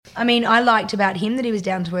I mean, I liked about him that he was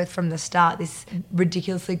down to earth from the start. This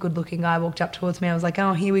ridiculously good-looking guy walked up towards me. I was like,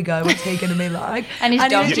 oh, here we go. What's he going to be like? And his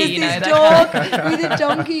donkey, he was just this dog with a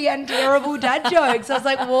donkey and terrible dad jokes. I was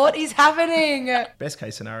like, what is happening? Best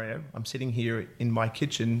case scenario, I'm sitting here in my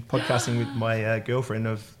kitchen podcasting with my girlfriend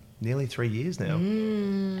of nearly 3 years now.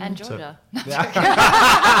 And Georgia.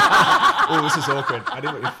 Oh, this is awkward. I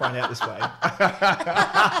didn't want you to find out this way.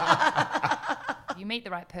 You meet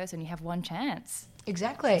the right person, you have one chance.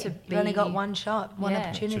 Exactly. You've only got one shot, one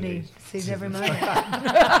opportunity. Seize every moment.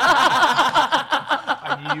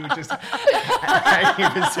 I knew you were just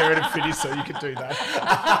hanging with Sarah to finish so you could do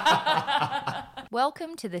that.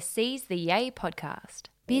 Welcome to the Seize the Yay podcast.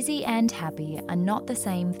 Busy and happy are not the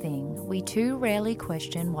same thing. We too rarely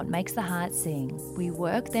question what makes the heart sing. We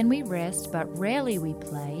work, then we rest, but rarely we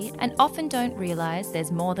play, and often don't realise there's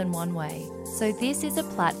more than one way. So this is a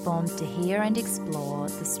platform to hear and explore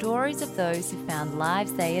the stories of those who found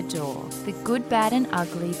lives they adore. The good, bad and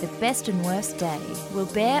ugly, the best and worst day. We'll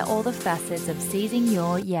bear all the facets of seizing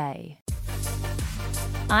your yay.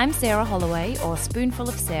 I'm Sarah Holloway, or Spoonful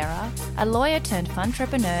of Sarah, a lawyer turned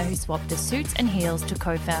funtrepreneur who swapped the suits and heels to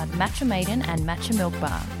co-found Matcha Maiden and Matcha Milk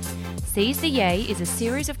Bar. Seize the Yay is a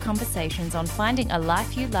series of conversations on finding a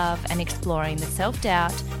life you love and exploring the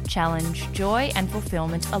self-doubt, challenge, joy and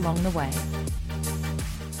fulfillment along the way.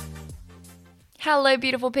 Hello,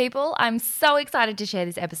 beautiful people. I'm so excited to share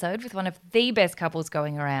this episode with one of the best couples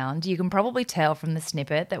going around. You can probably tell from the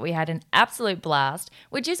snippet that we had an absolute blast,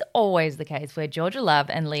 which is always the case where Georgia Love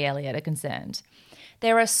and Lee Elliott are concerned.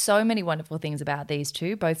 There are so many wonderful things about these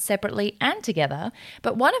two, both separately and together,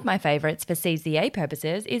 but one of my favourites for Seize the Yay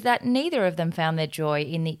purposes is that neither of them found their joy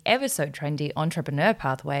in the ever so trendy entrepreneur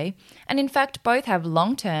pathway, and in fact both have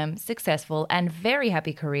long-term, successful and very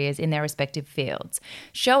happy careers in their respective fields,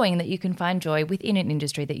 showing that you can find joy within an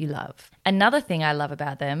industry that you love. Another thing I love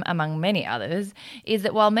about them, among many others, is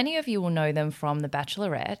that while many of you will know them from The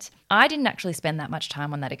Bachelorette, I didn't actually spend that much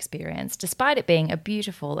time on that experience, despite it being a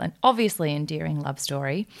beautiful and obviously endearing love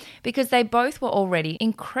story, because they both were already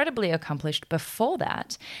incredibly accomplished before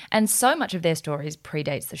that, and so much of their stories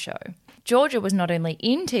predates the show. Georgia was not only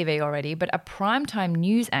in TV already, but a primetime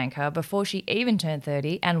news anchor before she even turned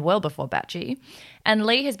 30 and well before Batchy. And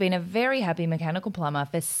Lee has been a very happy mechanical plumber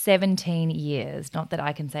for 17 years. Not that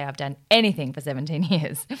I can say I've done anything for 17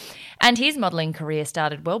 years. And his modelling career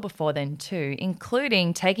started well before then too,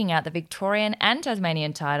 including taking out the Victorian and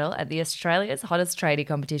Tasmanian title at the Australia's Hottest Tradie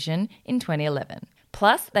competition in 2011.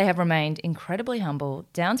 Plus, they have remained incredibly humble,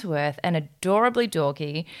 down to earth and adorably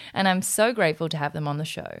dorky, and I'm so grateful to have them on the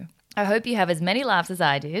show. I hope you have as many laughs as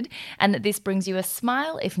I did and that this brings you a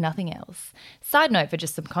smile if nothing else. Side note for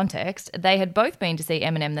just some context, they had both been to see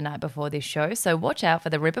Eminem the night before this show, so watch out for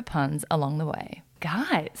the ripper puns along the way.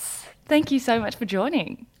 Guys, thank you so much for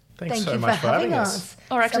joining. Thanks so much for having us.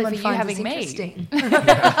 Or actually Someone for you finds having us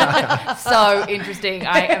me. So interesting.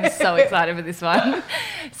 I am so excited for this one.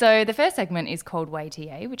 So the first segment is called Way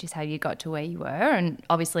TA, which is how you got to where you were. And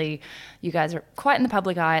obviously you guys are quite in the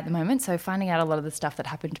public eye at the moment, so finding out a lot of the stuff that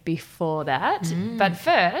happened before that. But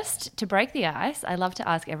first, to break the ice, I love to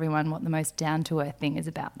ask everyone what the most down-to-earth thing is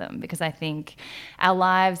about them, because I think our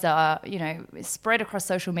lives are, spread across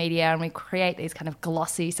social media and we create these kind of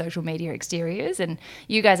glossy social media exteriors, and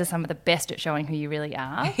you guys are some of the best at showing who you really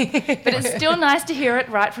are. But it's still nice to hear it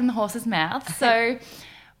right from the horse's mouth. So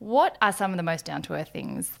what are some of the most down-to-earth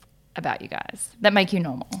things about you guys that make you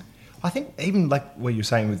normal? I think even like what you're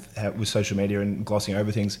saying with social media and glossing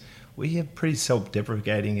over things, we are pretty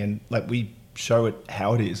self-deprecating and like we show it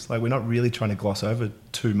how it is. Like we're not really trying to gloss over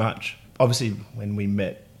too much. Obviously, when we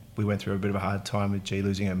met, we went through a bit of a hard time with G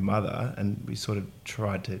losing her mother, and we sort of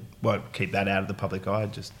tried to keep that out of the public eye,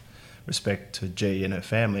 just respect to G and her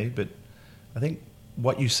family. But I think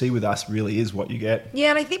what you see with us really is what you get. Yeah,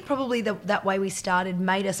 and I think probably that way we started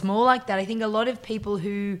made us more like that. I think a lot of people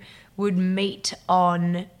who would meet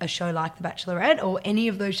on a show like The Bachelorette or any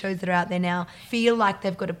of those shows that are out there now feel like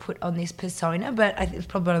they've got to put on this persona, but I think it's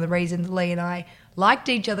probably one of the reasons Lee and I liked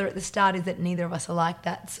each other at the start is that neither of us are like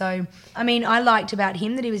that. So, I mean, I liked about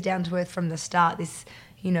him that he was down to earth from the start. This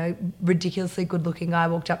ridiculously good-looking guy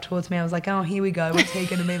walked up towards me. I was like, oh, here we go. What's he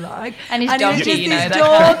going to be like? And his donkey, he was just this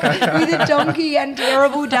dog with a donkey and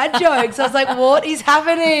terrible dad jokes. I was like, what is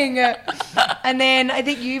happening? And then I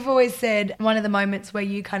think you've always said one of the moments where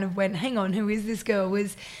you kind of went, hang on, who is this girl?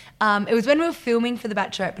 Was it was when we were filming for The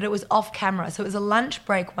Bachelorette, but it was off camera. So it was a lunch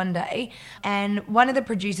break one day, and one of the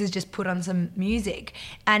producers just put on some music,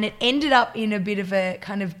 and it ended up in a bit of a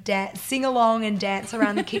kind of sing-along and dance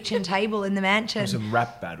around the kitchen table in the mansion. It was a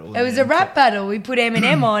rap battle. It was a rap battle. We put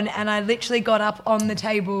Eminem on, and I literally got up on the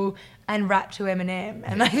table and rap to Eminem.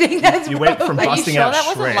 And I think that's You went from Are you busting sure out that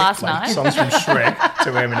wasn't Shrek, last like, night? songs from Shrek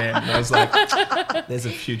to Eminem. And I was like, there's a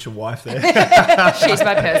future wife there. She's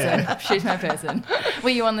my person. She's my person. Were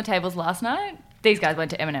you on the tables last night? These guys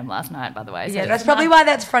went to Eminem last night, by the way. So Yeah, that's probably why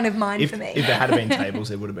that's front of mind If for me. there had been tables,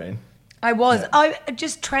 there would have been. I was. I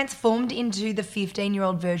just transformed into the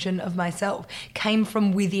 15-year-old version of myself. Came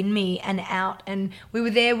from within me and out. And I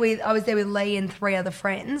was there with Lee and 3 other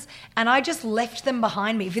friends. And I just left them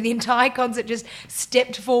behind me for the entire concert. Just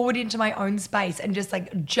stepped forward into my own space and just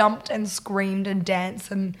like jumped and screamed and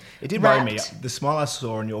danced and It did worry me. rapped. The smile I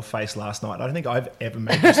saw on your face last night, I don't think I've ever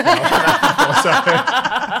made you smile like that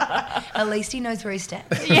before. So At least he knows where he stands.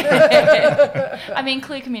 I mean,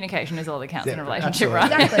 clear communication is all that counts in a relationship, absolutely.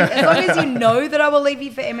 right? Exactly. As long as you know that I will leave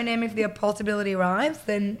you for Eminem if the possibility arrives,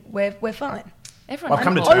 then we're fine. Everyone I've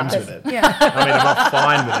come to knows. terms with it. Yeah. I mean, I'm not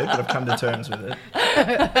fine with it, but I've come to terms with it.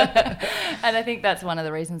 And I think that's one of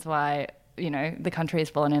the reasons why, you know, the country has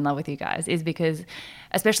fallen in love with you guys, is because,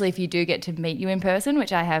 especially if you do get to meet you in person,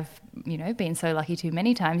 which I have, you know, been so lucky to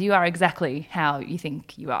many times, you are exactly how you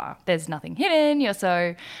think you are. There's nothing hidden. You're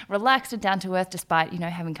so relaxed and down to earth despite, you know,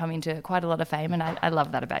 having come into quite a lot of fame. And I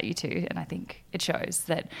love that about you too. And I think it shows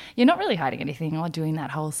that you're not really hiding anything or doing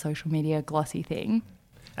that whole social media glossy thing.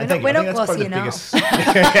 And We're thank not you. I think that's glossy probably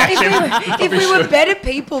the biggest. If we were better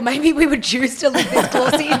people, maybe we would choose to live this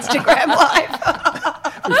glossy Instagram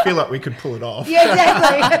life. We feel like we could pull it off. Yeah,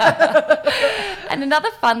 exactly. And another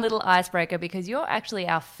fun little icebreaker, because you're actually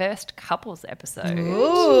our first couples episode,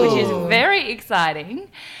 Ooh. which is very exciting.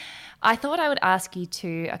 I thought I would ask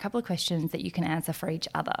you a couple of questions that you can answer for each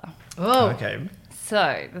other. Oh, Okay.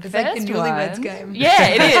 So the It's first like the Newlyweds one, game. Yeah,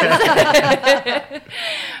 it is.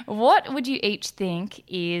 What would you each think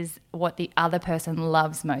is what the other person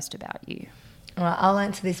loves most about you? all right, I'll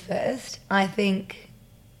answer this first. I think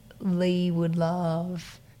Lee would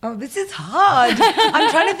love... Oh, this is hard. I'm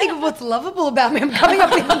trying to think of what's lovable about me. I'm coming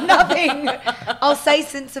up with nothing. I'll say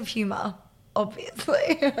sense of humour, obviously.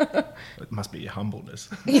 It must be your humbleness.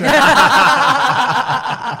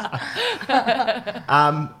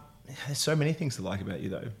 There's so many things to like about you,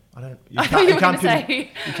 though. I don't. You I thought you were going to pin-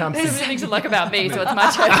 say, You can't. there's pin- things to like about me, so it's my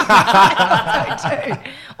turn. Too.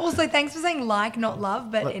 Also, thanks for saying like, not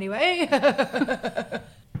love, but anyway.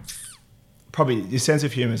 Probably your sense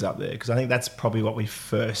of humour is up there because I think that's probably what we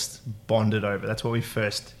first bonded over. That's what we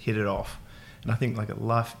first hit it off. And I think like a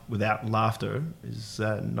life without laughter is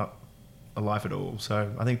not a life at all.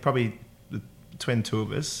 So I think probably between two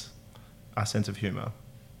of us, our sense of humour.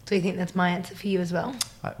 Do you think that's my answer for you as well?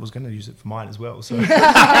 I was going to use it for mine as well. So, so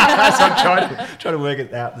I'm trying to work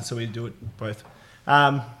it out so we do it both.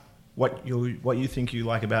 What you think you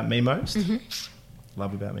like about me most?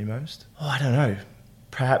 Love about me most? Oh, I don't know.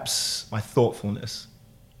 Perhaps my thoughtfulness.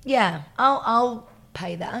 Yeah, I'll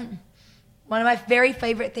pay that. One of my very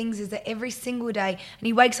favourite things is that every single day, and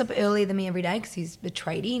he wakes up earlier than me every day because he's a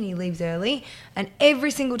tradie and he leaves early, and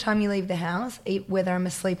every single time you leave the house, whether I'm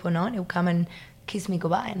asleep or not, he'll come and kiss me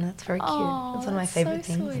goodbye, and that's very cute. Oh, That's one of my that's favourite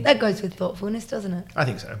so things. sweet. That goes with thoughtfulness, doesn't it? I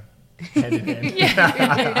think so. Hand in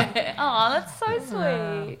hand. Oh, that's so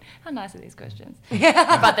sweet. How nice are these questions?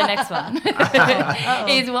 But the next one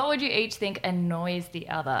is, what would you each think annoys the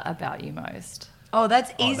other about you most? Oh,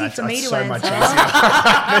 that's Oh, easy that's for me to so much answer.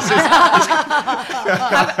 easier.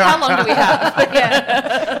 How long do we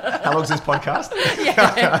have? How long's this podcast?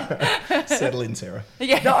 Settle in, Sarah.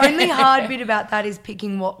 The only hard bit about that is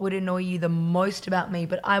picking what would annoy you the most about me,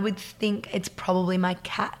 but I would think it's probably my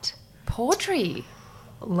cat. Poetry.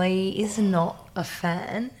 Lee is not a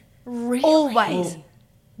fan. Really? Always.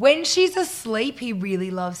 When she's asleep, he really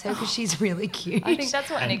loves her because she's really cute. I think that's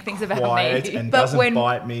what Nick thinks about Quiet me. and But doesn't when-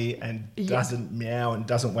 bite me and doesn't meow and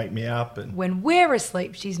doesn't wake me up and when we're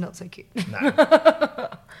asleep, she's not so cute. no.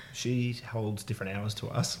 She holds different hours to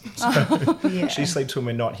us. So Yeah. she sleeps when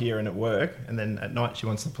we're not here and at work, and then at night she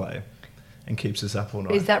wants to play and keeps us up all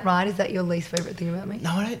night. Is that right? Is that your least favourite thing about me? No,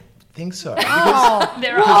 I don't think so. Oh,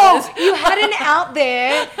 There are whoa, others. you had an out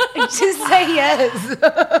there. Just say yes.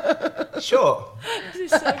 Sure.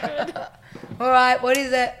 This is so good. All right, what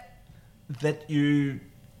is it? That you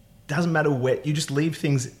doesn't matter where you just leave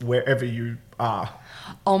things wherever you are.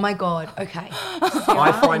 Oh my God. Okay.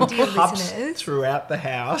 I find dear cups listeners. throughout the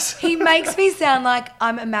house. He makes me sound like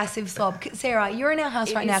I'm a massive slob. Sarah, you're in our house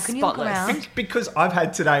It right is now. Can you look spotless. around? Because I've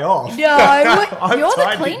had today off. No. I'm You're the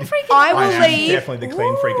tired. clean freak. I I will am leave. definitely the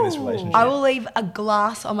clean freak in this relationship. I will leave a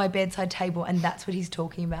glass on my bedside table, and that's what he's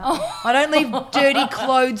talking about. I don't leave dirty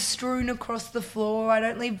clothes strewn across the floor. I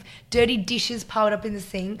don't leave dirty dishes piled up in the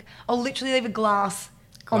sink. I'll literally leave a glass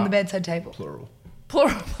on the bedside table. Plural.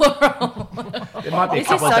 Plural. It might be a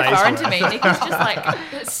This is so couple of days foreign away. to me. Nikki's just like,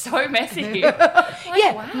 it's so messy. Like,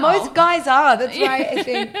 Yeah, wow. most guys are. That's why I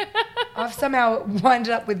think I've somehow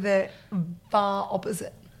winded up with the far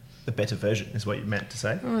opposite. The better version is what you meant to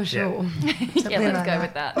say. Oh, sure. Yeah, let's go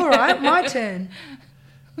with that. All right, my turn.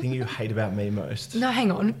 Thing you hate about me most. No,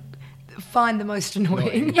 hang on. Find the most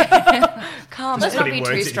annoying. Calm Let's down. not be putting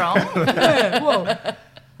too words in. strong. Whoa.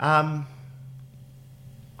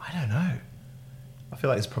 I don't know. I feel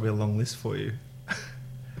like it's probably a long list for you.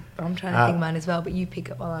 I'm trying to think mine as well, but you pick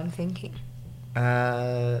it while I'm thinking.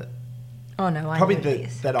 Uh, Oh, no, I probably know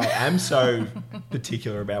this. that I am so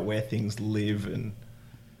particular about where things live and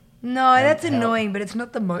No, that's how- annoying, but it's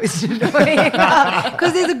not the most annoying.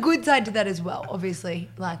 Because there's a good side to that as well, obviously.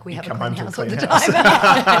 Like, we have a come clean home house to a all the clean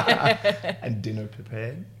time. and dinner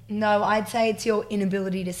prepared. No, I'd say it's your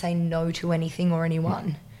inability to say no to anything or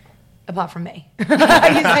anyone, apart from me. You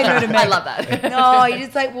say no to me. I love that. No, you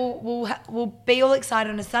just like we'll be all excited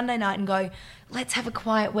on a Sunday night and go, let's have a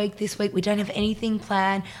quiet week this week. We don't have anything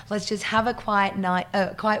planned. Let's just have a quiet night,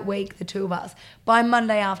 quiet week, the two of us. By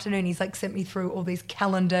Monday afternoon, he's like sent me through all these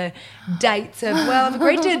calendar dates of, well, I've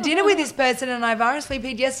agreed to a dinner with this person and I've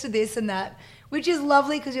RSVP'd yes to this and that, which is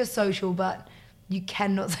lovely because you're social, but you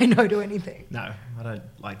cannot say no to anything No, I don't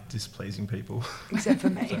like displeasing people. except for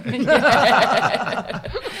me.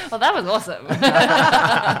 Well, that was awesome.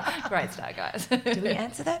 Great start, guys. Did we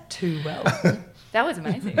answer that too well? That was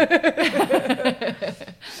amazing.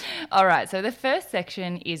 All right, so the first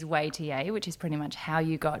section is Way to Yay, which is pretty much how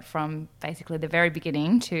you got from basically the very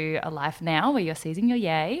beginning to a life now where you're seizing your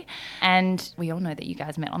yay. And we all know that you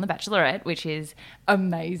guys met on The Bachelorette, which is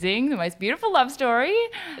amazing, the most beautiful love story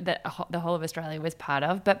that the whole of Australia was part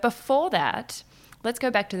of. But before that, let's go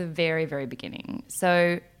back to the very, very beginning.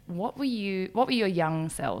 So what were your young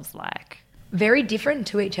selves like? Very different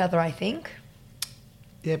to each other, I think.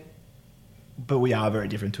 Yep. But we are very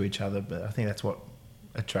different to each other, but I think that's what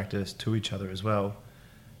attracted us to each other as well.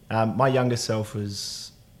 My younger self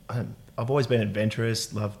was, I've always been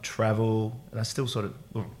adventurous, loved travel, and I still sort of,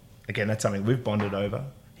 well, again, that's something we've bonded over.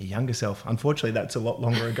 Your younger self, unfortunately, that's a lot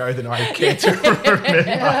longer ago than I care to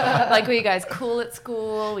remember. Like, were you guys cool at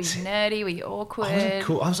school? Were you nerdy? Were you awkward? I wasn't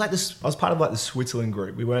cool. I was like this. I was part of like the Switzerland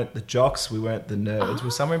group. We weren't the jocks. We weren't the nerds. We're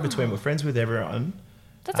somewhere in between. We're friends with everyone.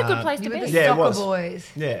 That's a good place to You were be. the Yeah, it soccer was.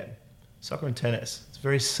 boys. Yeah, soccer and tennis. It's a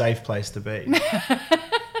very safe place to be.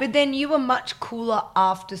 But then you were much cooler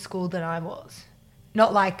after school than I was.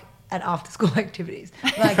 Not like at after school activities.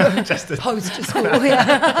 Like post school.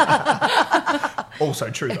 Yeah. Also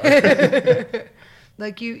true though.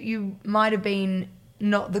 Like you might have been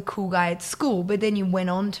not the cool guy at school, but then you went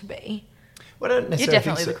on to be. Well, I don't You're necessarily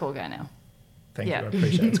definitely think the so. cool guy now. Thank Yeah. you. I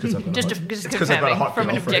appreciate it. It's because I've got Just a hot, just it's 'cause I've got a confirming hot from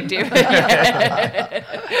an girlfriend. objective.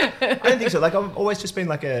 I don't think so. Like I've always just been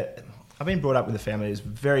like I've been brought up with a family who's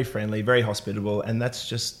very friendly, very hospitable, and that's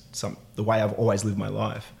just the way I've always lived my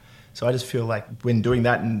life. So I just feel like when doing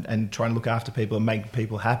that and trying to look after people and make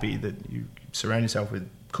people happy, that you surround yourself with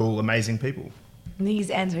cool, amazing people.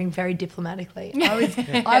 He's answering very diplomatically.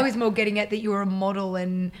 I was more getting at that you were a model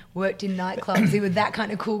and worked in nightclubs. You were that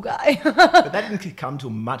kind of cool guy. But that didn't come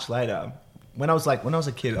till much later. When I was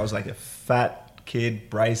a kid, I was like a fat kid,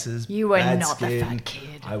 braces. You were bad not the skin. fat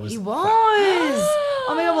kid. I was. He was.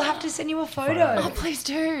 Oh my God, we'll have to send you a photo. Oh, please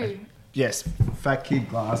do. Yes, fat kid,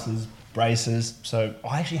 glasses, braces. So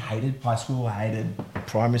I actually hated high school. I hated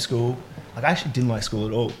primary school. Like I actually didn't like school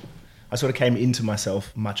at all. I sort of came into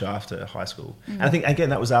myself much after high school. And I think, again,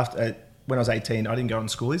 that was after, when I was 18, I didn't go on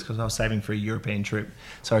schoolies because I was saving for a European trip.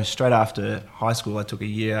 So straight after high school, I took a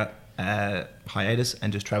year hiatus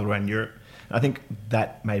and just travelled around Europe. And I think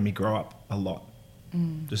that made me grow up a lot.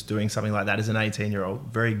 Just doing something like that as an 18-year-old,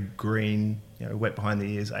 very green, wet behind the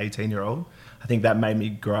ears 18-year-old. I think that made me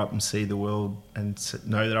grow up and see the world and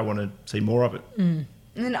know that I want to see more of it. And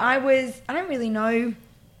then I don't really know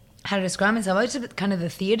how to describe myself. I was just kind of the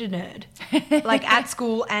theatre nerd, like at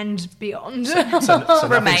school and beyond. So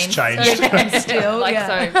nothing's Remains. changed. Still, Like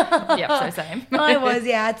yeah. so. Yep, so same. I was,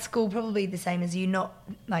 at school, probably the same as you, not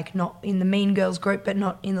in the mean girls group, but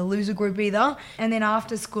not in the loser group either. And then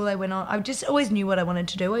after school, I went on. I just always knew what I wanted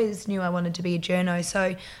to do. I always knew I wanted to be a journo.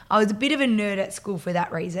 So I was a bit of a nerd at school for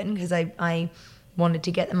that reason, because I wanted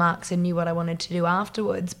to get the marks and knew what I wanted to do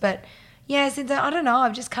afterwards. But yeah, since I don't know,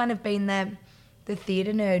 I've just kind of been the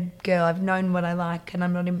theatre nerd girl. I've known what I like and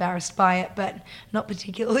I'm not embarrassed by it, but not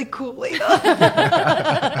particularly cool either.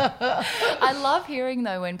 I love hearing,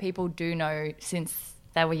 though, when people do know since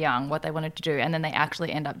they were young what they wanted to do and then they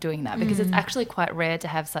actually end up doing that, because it's actually quite rare to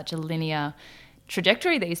have such a linear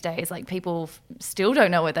trajectory these days. Like people still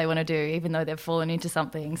don't know what they want to do, even though they've fallen into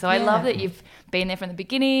something. So I love that you've been there from the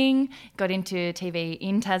beginning, got into TV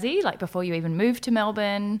in Tassie, like before you even moved to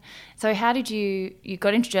Melbourne. So how did you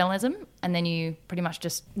got into journalism and then you pretty much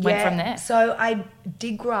just went from there? So I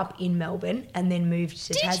did grow up in Melbourne and then moved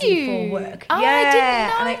to Did Tassie you? for work. Oh, yeah, I didn't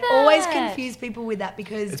know and I that. always confuse people with that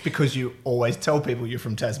because It's because you always tell people you're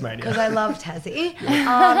from Tasmania. I love Tassie.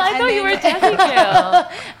 I thought you were a Tassie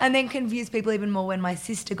girl. And then confuse people even more when my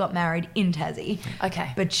sister got married in Tassie.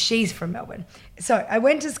 Okay. But she's from Melbourne. So I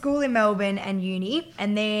went to school in Melbourne and uni,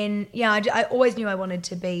 and then, I always knew I wanted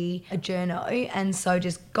to be a journo, and so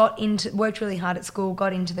just worked really hard at school,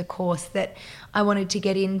 got into the course that I wanted to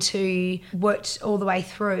get into, worked all the way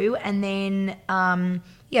through, and then,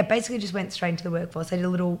 basically just went straight into the workforce. I did a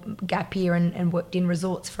little gap year and worked in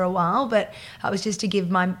resorts for a while, but that was just to give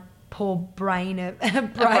my poor brain a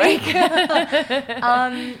break.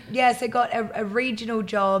 So got a regional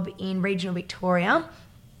job in regional Victoria,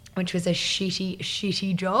 which was a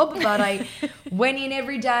shitty job, but I went in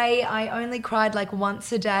every day. I only cried like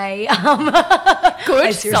once a day. Good,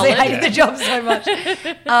 I seriously solid. hated the job so much.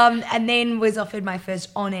 And then was offered my first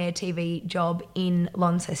on-air TV job in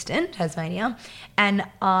Launceston, Tasmania. And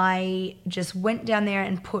I just went down there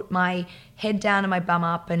and put my head down and my bum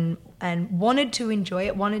up and wanted to enjoy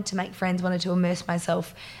it, wanted to make friends, wanted to immerse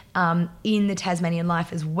myself in the Tasmanian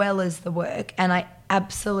life as well as the work. And I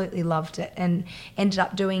absolutely loved it and ended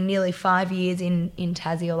up doing nearly 5 years in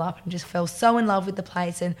Tassie all up and just fell so in love with the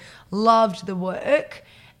place and loved the work,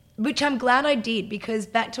 which I'm glad I did, because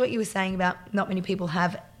back to what you were saying about not many people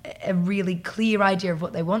have a really clear idea of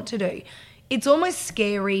what they want to do. It's almost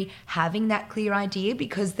scary having that clear idea,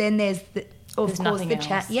 because then there's the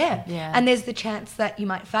chance, and there's the chance that you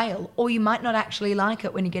might fail or you might not actually like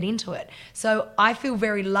it when you get into it. So I feel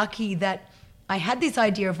very lucky that I had this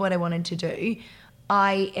idea of what I wanted to do.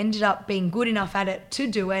 I ended up being good enough at it to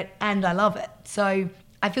do it, and I love it. So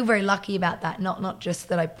I feel very lucky about that, not just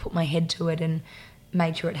that I put my head to it and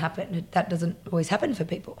made sure it happened. That doesn't always happen for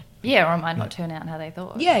people. Yeah, or it might not turn out how they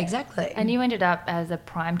thought. Yeah, exactly. And you ended up as a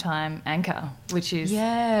primetime anchor, which is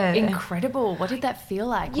Yeah. incredible. What did that feel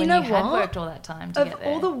like when know you had what? worked all that time to Of get there?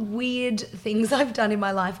 all the weird things I've done in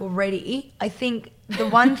my life already, I think the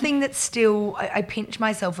one thing that still I pinch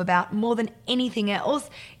myself about more than anything else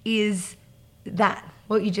is that,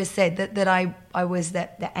 what you just said, that I was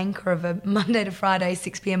the anchor of a Monday to Friday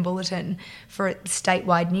 6 p.m. bulletin for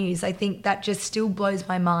statewide news. I think that just still blows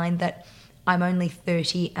my mind that I'm only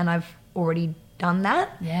 30 and I've already done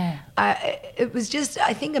that. Yeah. It was just,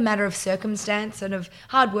 I think, a matter of circumstance and of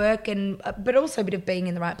hard work, but also a bit of being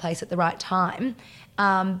in the right place at the right time,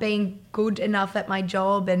 being good enough at my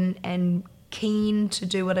job and keen to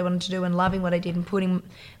do what I wanted to do and loving what I did and putting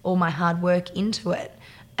all my hard work into it.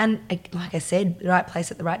 And like I said, the right place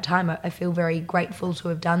at the right time. I feel very grateful to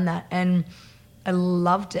have done that, and I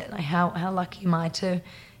loved it. Like how lucky am I to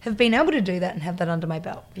have been able to do that and have that under my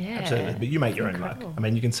belt. Yeah. Absolutely. But you make your own luck. I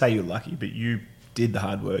mean, you can say you're lucky, but you did the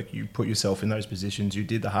hard work. You put yourself in those positions. You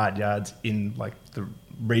did the hard yards in like the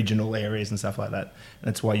regional areas and stuff like that. And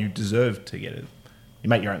that's why you deserve to get it. You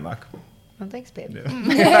make your own luck. Well, thanks, babe.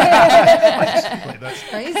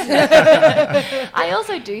 I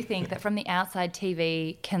also do think that from the outside,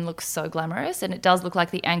 TV can look so glamorous, and it does look like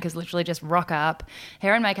the anchors literally just rock up,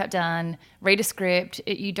 hair and makeup done, read a script.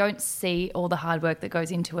 You don't see all the hard work that goes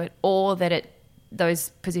into it, or that those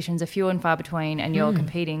positions are few and far between, and you're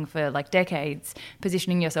competing for like decades,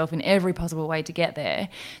 positioning yourself in every possible way to get there.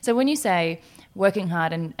 So when you say working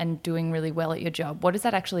hard and doing really well at your job, what does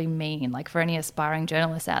that actually mean? Like for any aspiring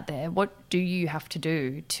journalists out there, what do you have to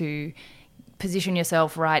do to position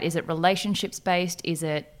yourself right? Is it relationships based? Is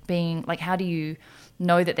it being like, how do you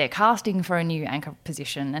know that they're casting for a new anchor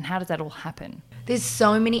position, and how does that all happen? There's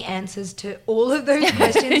so many answers to all of those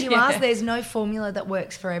questions you ask. There's no formula that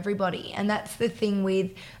works for everybody. And that's the thing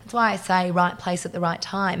that's why I say right place at the right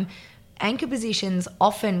time. Anchor positions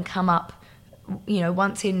often come up,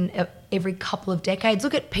 once in every couple of decades.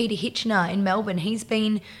 Look at Peter Hitchener in Melbourne. He's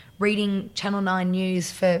been reading Channel 9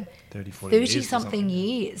 News for 30-something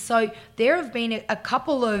years. So there have been a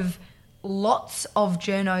couple of lots of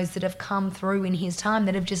journos that have come through in his time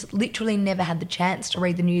that have just literally never had the chance to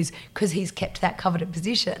read the news because he's kept that coveted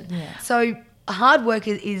position. Yeah. So hard work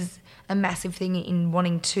is a massive thing in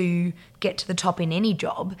wanting to get to the top in any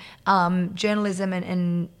job. Journalism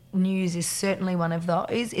and news is certainly one of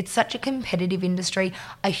those. It's such a competitive industry.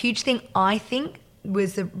 A huge thing, I think,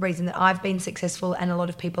 was the reason that I've been successful, and a lot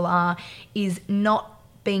of people are, is not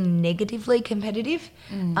being negatively competitive.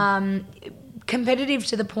 competitive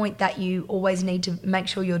to the point that you always need to make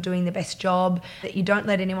sure you're doing the best job, that you don't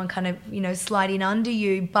let anyone kind of, slide in under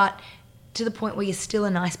you, but to the point where you're still a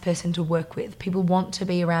nice person to work with. People want to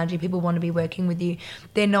be around you. People want to be working with you.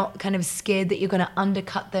 They're not kind of scared that you're going to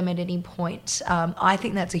undercut them at any point. I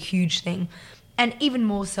think that's a huge thing. And even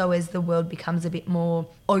more so as the world becomes a bit more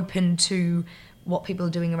open to what people are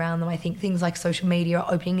doing around them. I think things like social media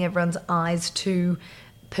are opening everyone's eyes to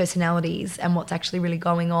personalities and what's actually really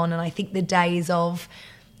going on. And I think the days of,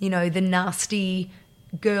 the nasty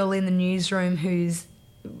girl in the newsroom who's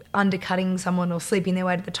undercutting someone or sleeping their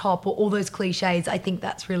way to the top or all those cliches, I think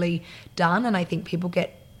that's really done. And I think people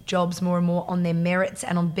get jobs more and more on their merits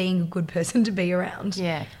and on being a good person to be around.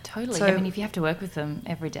 Yeah, totally. So, if you have to work with them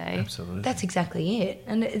every day. Absolutely. That's exactly it.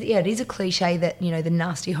 And it is a cliche that, the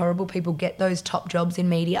nasty, horrible people get those top jobs in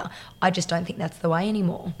media. I just don't think that's the way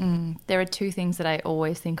anymore. There are two things that I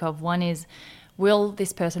always think of. One is, will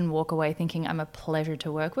this person walk away thinking I'm a pleasure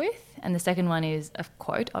to work with? And the second one is a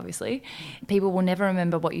quote, obviously. People will never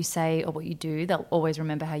remember what you say or what you do. They'll always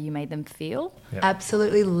remember how you made them feel. Yep.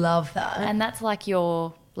 Absolutely love that. And that's like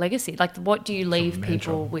your legacy. Like, what do you leave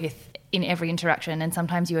people with in every interaction? And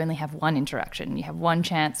sometimes you only have one interaction. You have one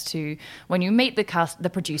chance to, when you meet the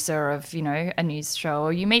producer of, a news show,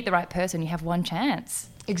 or you meet the right person, you have one chance.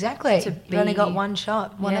 Exactly. You've only got one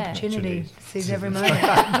shot, one opportunity. Seize every moment.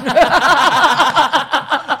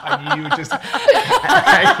 I knew you were just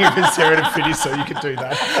hanging with Sarah to finish so you could do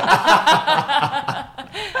that.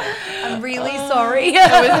 I'm really sorry.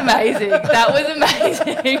 That was amazing. That was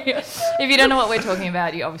amazing. If you don't know what we're talking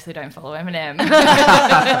about, you obviously don't follow Eminem.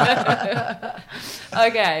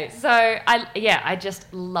 Okay, so I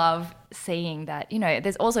just love seeing that,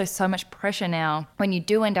 there's also so much pressure now when you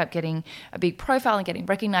do end up getting a big profile and getting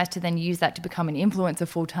recognised to then use that to become an influencer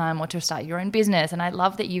full time or to start your own business. And I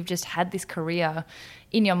love that you've just had this career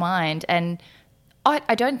in your mind. And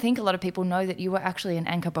I don't think a lot of people know that you were actually an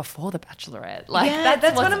anchor before The Bachelorette.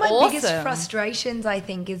 That's one of my awesome. biggest frustrations, I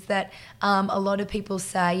think, is that a lot of people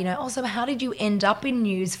say, so how did you end up in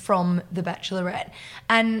news from The Bachelorette?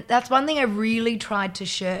 And that's one thing I really tried to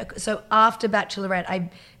shirk. So after Bachelorette,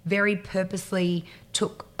 I very purposely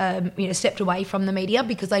took, stepped away from the media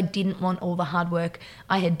because I didn't want all the hard work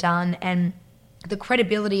I had done and the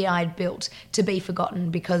credibility I'd built to be forgotten,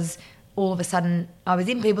 because all of a sudden I was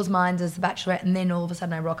in people's minds as The Bachelorette, and then all of a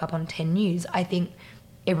sudden I rock up on 10 News. I think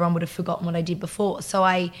everyone would have forgotten what I did before. So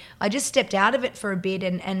I just stepped out of it for a bit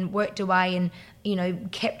and worked away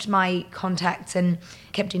and, kept my contacts and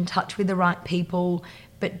kept in touch with the right people,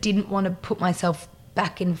 but didn't want to put myself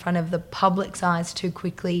back in front of the public's eyes too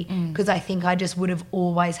quickly, because I think I just would have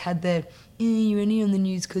always had the, you're only on the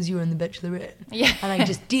news because you're on The Bachelorette. Yeah. And I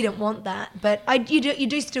just didn't want that. But you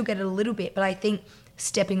do still get it a little bit, but I think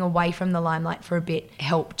stepping away from the limelight for a bit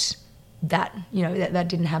helped that, that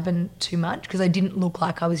didn't happen too much, because I didn't look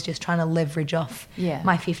like I was just trying to leverage off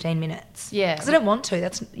my 15 minutes. Yeah. Because I don't want to.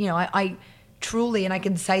 That's, I truly, and I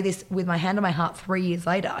can say this with my hand on my heart 3 years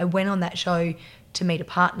later, I went on that show to meet a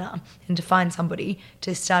partner and to find somebody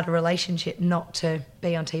to start a relationship, not to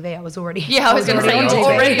be on TV. I was already I was going to say you're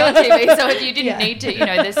already on TV, so you didn't need to.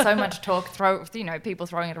 There's so much talk, people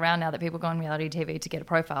throwing it around now that people go on reality TV to get a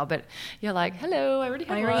profile, but you're like, hello, I already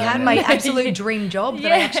had my absolute dream job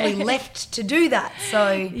that I actually left to do that. So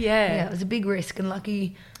it was a big risk, and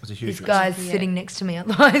lucky this guy's sitting next to me.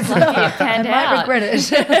 Otherwise, I might regret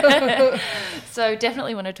it. So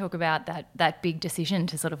definitely want to talk about that big decision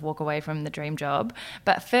to sort of walk away from the dream job.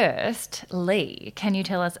 But first, Lee, can you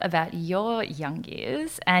tell us about your young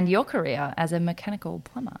years and your career as a mechanical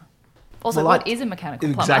plumber? Also, what is a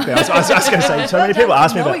mechanical plumber? Exactly. I was going to say, so many people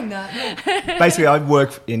ask me about that. Basically, I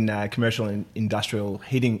work in commercial and industrial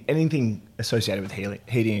heating, anything associated with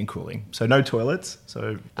heating and cooling. So no toilets.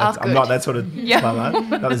 So I'm not that sort of plumber.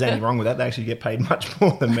 Not there's anything wrong with that. They actually get paid much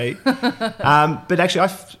more than me. But actually,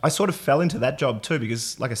 I sort of fell into that job too,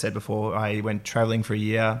 because, like I said before, I went travelling for a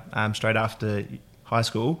year straight after high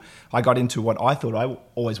school. I got into what I thought I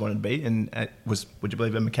always wanted to be, and was, would you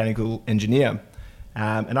believe, a mechanical engineer.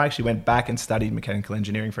 And I actually went back and studied mechanical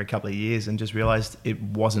engineering for a couple of years and just realised it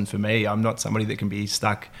wasn't for me. I'm not somebody that can be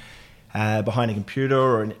stuck behind a computer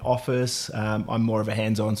or an office. I'm more of a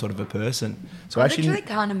hands-on sort of a person. So I literally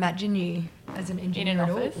can't imagine you as an engineer at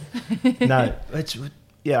all. No,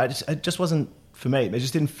 it just wasn't for me. It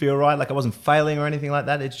just didn't feel right. Like I wasn't failing or anything like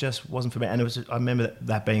that. It just wasn't for me. And I remember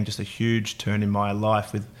that being just a huge turn in my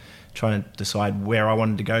life with trying to decide where I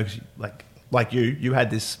wanted to go. Like you had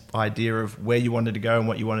this idea of where you wanted to go and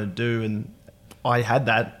what you wanted to do, and I had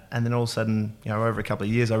that, and then all of a sudden, over a couple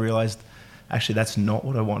of years, I realised actually that's not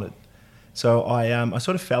what I wanted. So I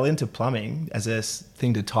sort of fell into plumbing as a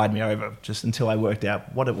thing to tide me over, just until I worked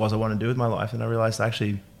out what it was I want to do with my life, and I realised I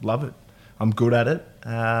actually love it. I'm good at it,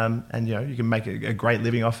 and you can make a great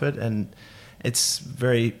living off it, and it's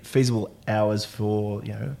very feasible hours for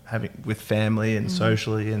having with family and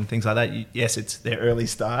socially and things like that. Yes, it's their early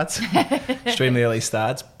starts, extremely early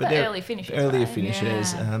starts, but they're early finishes. Earlier right?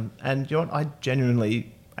 finishes, Yeah. and what I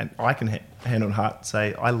genuinely, and I can hand on heart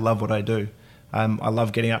say, I love what I do. I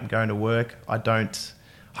love getting up and going to work. I couldn't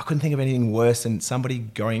think of anything worse than somebody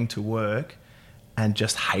going to work and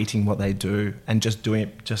just hating what they do and just doing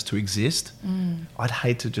it just to exist. I'd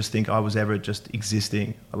hate to just think I was ever just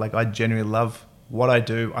existing. Like, I genuinely love what I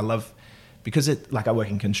do. I love, because I work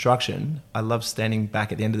in construction, I love standing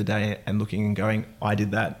back at the end of the day and looking and going, I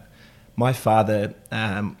did that. My father,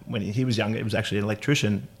 when he was younger, he was actually an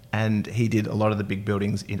electrician, and he did a lot of the big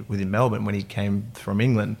buildings within Melbourne when he came from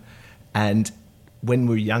England. And when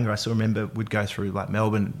we were younger, I still remember we'd go through like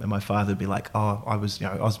Melbourne, and my father would be like, "Oh, I was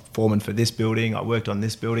foreman for this building. I worked on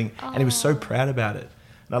this building," and he was so proud about it.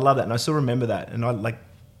 And I love that, and I still remember that. And I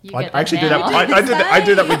actually do that. I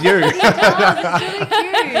do that with you. It's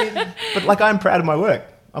really cute. But like, I'm proud of my work.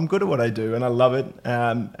 I'm good at what I do, and I love it.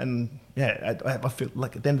 And yeah, I feel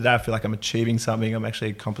like at the end of the day, I feel like I'm achieving something. I'm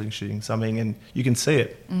actually accomplishing something, and you can see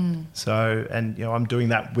it. So, and I'm doing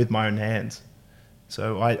that with my own hands.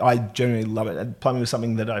 So I genuinely love it. And plumbing was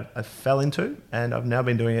something that I fell into, and I've now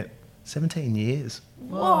been doing it 17 years.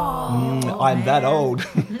 Whoa. I'm that old.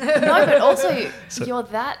 No, but also you're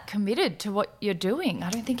that committed to what you're doing. I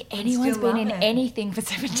don't think anyone's Still been in love it. anything for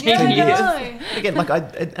 17 Yeah, I years. know.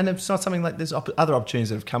 Again, and it's not something like there's other opportunities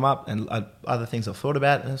that have come up and other things I've thought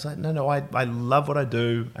about. And it's like, no, I love what I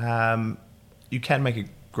do. You can make a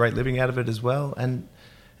great living out of it as well. And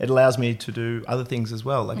it allows me to do other things as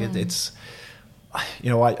well. Like it's,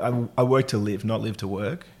 I work to live, not live to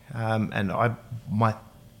work. And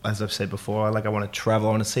as I've said before, I want to travel.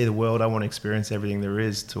 I want to see the world. I want to experience everything there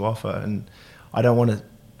is to offer. And I don't want to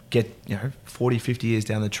get 40, 50 years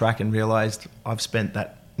down the track and realise I've spent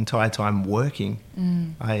that entire time working.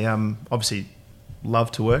 I obviously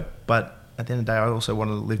love to work, but at the end of the day, I also want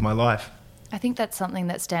to live my life. I think that's something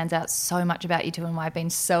that stands out so much about you two, and why I've been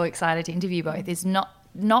so excited to interview both is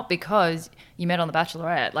not because you met on The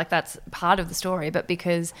Bachelorette, like that's part of the story, but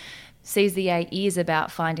because Seize the A is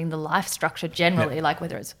about finding the life structure generally, like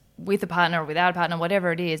whether it's with a partner or without a partner,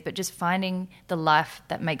 whatever it is, but just finding the life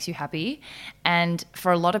that makes you happy. And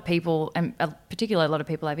for a lot of people, and particularly a lot of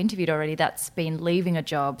people I've interviewed already, that's been leaving a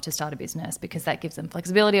job to start a business because that gives them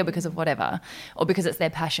flexibility or because of whatever, or because it's their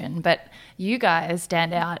passion. But you guys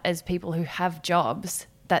stand out as people who have jobs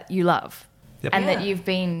that you love. Yep. And that you've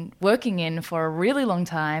been working in for a really long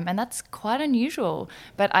time, and that's quite unusual.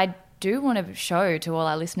 But I do want to show to all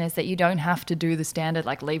our listeners that you don't have to do the standard,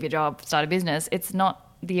 like leave your job, start a business. It's not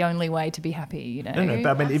the only way to be happy, No,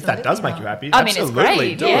 but I mean, if that does make you happy, I mean, it's absolutely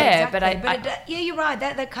great, do yeah. it. But Yeah, you're right.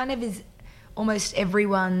 That kind of is almost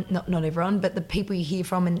everyone, not everyone, but the people you hear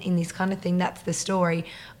from in this kind of thing, that's the story.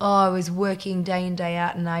 Oh, I was working day in, day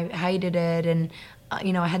out and I hated it, and,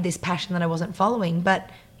 I had this passion that I wasn't following. But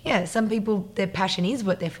yeah, some people, their passion is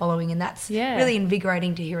what they're following, and that's really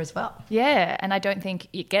invigorating to hear as well. Yeah, and I don't think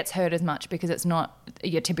it gets heard as much because it's not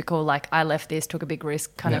your typical, like, I left this, took a big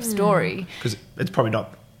risk kind of story. Because it's probably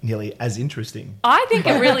not nearly as interesting. I think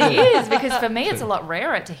it really is, because for me it's a lot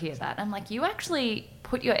rarer to hear that. I'm like, you actually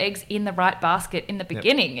put your eggs in the right basket in the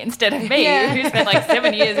beginning instead of me, who spent like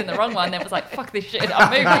 7 years in the wrong one, then was like, fuck this shit, I'm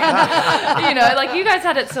moving. Like, you guys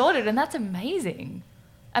had it sorted, and that's amazing.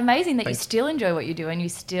 Amazing that you still enjoy what you do and you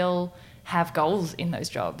still have goals in those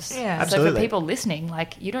jobs. Yeah, so absolutely. for people listening,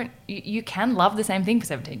 like, you can love the same thing for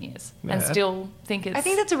 17 years and still think it's... I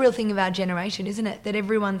think that's a real thing of our generation, isn't it? That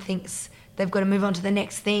everyone thinks they've got to move on to the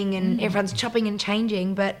next thing, and everyone's chopping and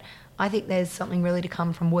changing. But I think there's something really to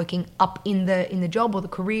come from working up in the job or the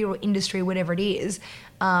career or industry, whatever it is.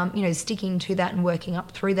 Sticking to that and working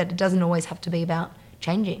up through that. It doesn't always have to be about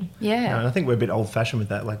changing. Yeah. And I think we're a bit old-fashioned with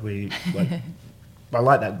that. I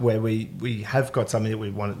like that, where we have got something that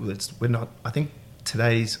we want. We're not. I think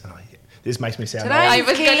today's. This makes me sound. I old.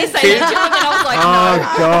 was going to say that, and I was like,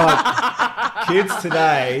 Oh God, kids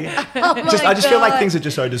today. I just feel like things are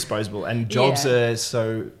just so disposable, and jobs are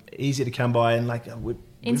so easy to come by, and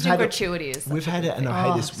instant gratuity is. We've had it, and I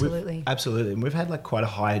hate this. Absolutely. Absolutely, and we've had quite a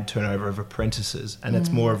high turnover of apprentices, and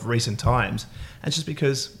it's more of recent times. And it's just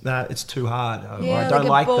because it's too hard. I don't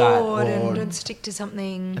like that. And stick to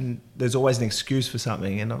something. And there's always an excuse for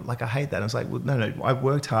something, and I hate that. I was like, well, no, I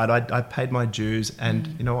worked hard. I paid my dues, and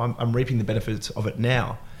I'm reaping the benefits of it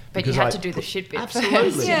now. But Because you had I- to do the shit bit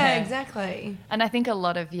Absolutely. first. Yeah, exactly. And I think a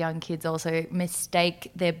lot of young kids also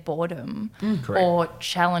mistake their boredom Correct. or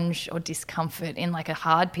challenge or discomfort in like a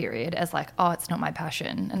hard period as like, oh, it's not my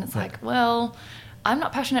passion. And it's like, well, I'm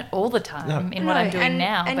not passionate all the time in what I'm doing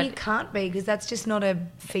now. And but you can't be, because that's just not a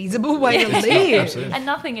feasible way to It's not, live. absolutely. and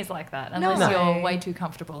nothing is like that unless No. you're way too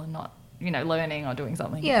comfortable and not, learning or doing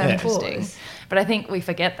something Yeah, of interesting. course. But I think we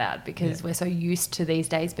forget that because we're so used to these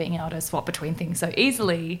days being able to swap between things so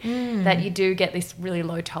easily that you do get this really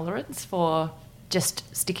low tolerance for just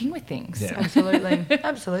sticking with things. Yeah. Absolutely.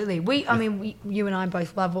 Absolutely. You and I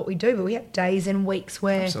both love what we do, but we have days and weeks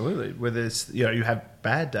where Absolutely. Where there's, you have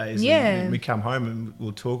bad days. Yeah. And we come home and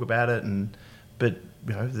we'll talk about it, but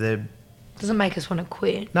they're doesn't make us want to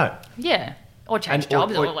quit. no. Yeah. Or change And- or-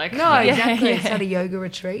 jobs or- or like... No, Yeah, exactly. yeah. It's not a yoga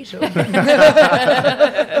retreat or Well,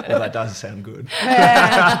 that does sound good.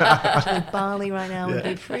 actually Bali right now would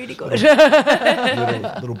be pretty good.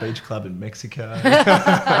 little beach club in Mexico.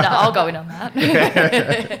 I know, I'll go in on that.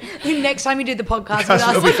 Next time you do the podcast with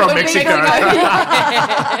It'll us, be from it'll Mexico.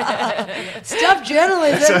 Stuff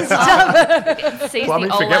journalism, stuff. Sees Plumbing,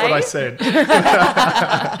 the forget what I Olay. said.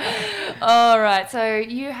 All right. So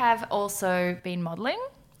you have also been modelling.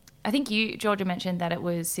 I think Georgia mentioned that it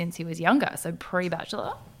was since he was younger, so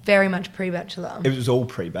pre-bachelor. Very much pre-bachelor. It was all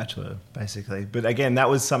pre-bachelor, basically. But again, that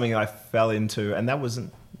was something I fell into, and that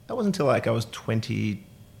wasn't until like I was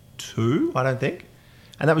 22, I don't think.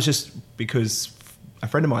 And that was just because a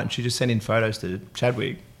friend of mine, she just sent in photos to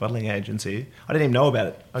Chadwick Modelling Agency. I didn't even know about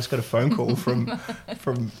it. I just got a phone call from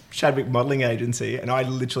Chadwick Modelling Agency, and I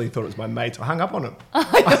literally thought it was my mate. I hung up on him.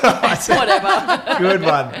 I said, Whatever. good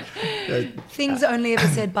one. Things only ever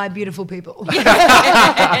said by beautiful people.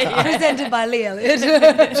 Presented by Lee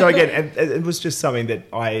Elliott. So again, it was just something that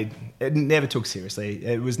it never took seriously.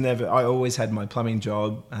 It was never. I always had my plumbing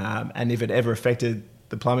job, and if it ever affected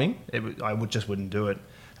the plumbing, I just wouldn't do it.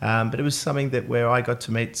 But it was something that where I got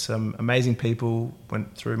to meet some amazing people,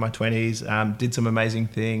 went through my 20s, did some amazing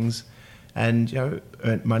things, and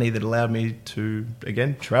earned money that allowed me to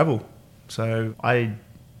again travel. So I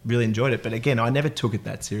really enjoyed it. But again, I never took it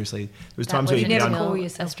that seriously. There was times where was you'd be never on. call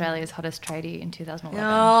yourself. Australia's hottest tradie in 2011.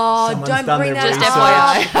 Oh, Someone's don't done bring their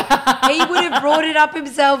that research. up. He would have brought it up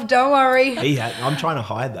himself, don't worry. I'm trying to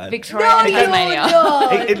hide that. Victoria No, and you're Tasmania.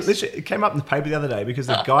 not. It literally came up in the paper the other day because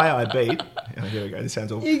the guy I beat, here we go, this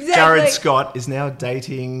sounds awful. Exactly. Jared Scott is now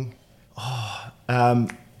dating, I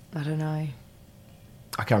don't know.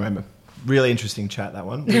 I can't remember. Really interesting chat, that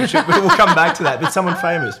one. We'll come back to that, but someone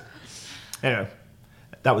famous. Anyway,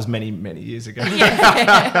 that was many, many years ago.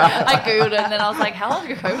 I Googled it and then I was like, how long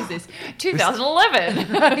ago was this? 2011.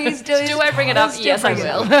 Do I bring it up? Yes, I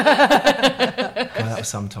will. God, that was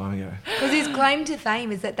some time ago. Because his claim to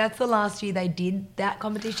fame is that that's the last year they did that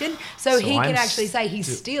competition. So he I'm can actually say he's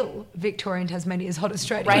still Victorian Tasmania's hottest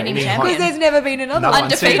tradie. Reigning Reigning champion. Because there's never been another No one.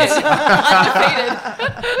 one's seen Undefeated. it.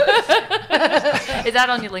 Undefeated. Is that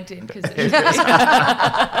on your LinkedIn? Because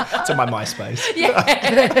It's on my MySpace.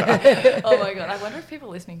 oh my god, I wonder if people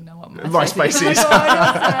listening know what MySpace is.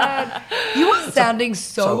 You are sounding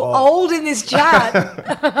so So old. old in this chat.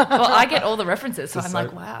 Well, I get all the references, so I'm Just like,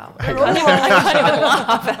 so- wow. They're I all can't even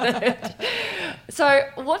laugh at it. So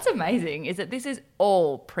what's amazing is that this is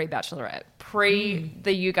all pre-Bachelorette,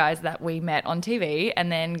 the you guys that we met on TV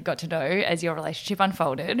and then got to know as your relationship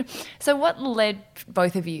unfolded. So what led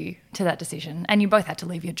both of you to that decision? And you both had to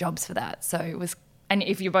leave your jobs for that. So it was, and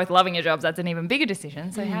if you're both loving your jobs, that's an even bigger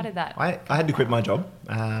decision. So how did that? I had to quit my job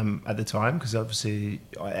at the time because obviously,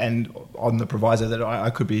 and on the proviso that I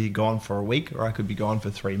could be gone for a week or I could be gone for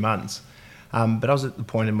 3 months. But I was at the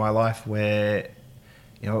point in my life where,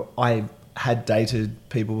 I had dated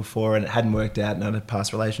people before and it hadn't worked out in other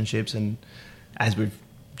past relationships. And as we've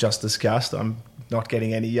just discussed, I'm not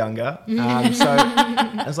getting any younger. So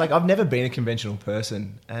I was like, I've never been a conventional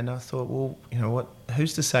person. And I thought, well, you know what,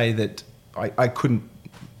 who's to say that I couldn't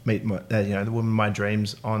meet the woman of my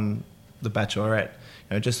dreams on The Bachelorette?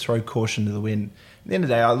 Just throw caution to the wind. At the end of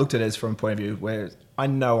the day, I looked at it as from a point of view where I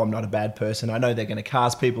know I'm not a bad person. I know they're going to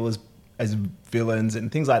cast people as villains and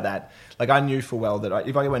things like that. Like I knew full well that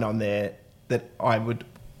if I went on there, that I would,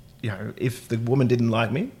 if the woman didn't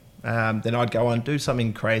like me, then I'd go on, do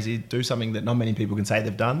something crazy, do something that not many people can say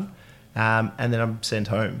they've done, and then I'm sent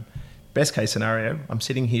home. Best case scenario, I'm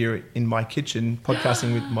sitting here in my kitchen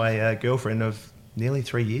podcasting with my girlfriend of nearly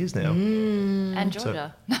 3 years now. And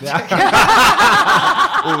Georgia.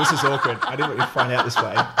 Oh, this is awkward. I didn't want you to find out this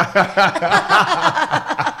way.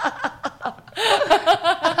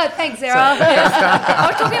 Thanks, Sarah. I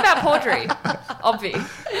was talking about Portry, obvi.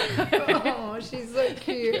 Oh, she's so so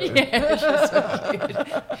cute. Yeah, she's so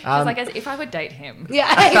cute. She's like, as if I would date him.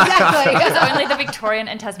 Yeah, exactly. He was only the Victorian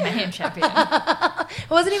and Tasmanian champion. I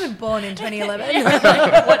wasn't even born in 2011.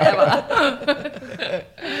 Whatever.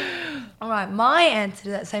 All right, my answer to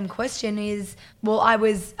that same question is, well, I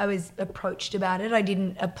was approached about it. I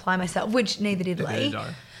didn't apply myself, which neither did Lee. No.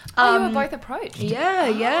 Oh, you were both approached?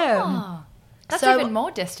 Yeah. Oh, that's So- even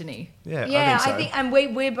more destiny. Yeah, Yeah, I think so. and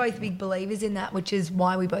we're both big believers in that, which is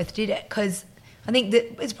why we both did it. Because I think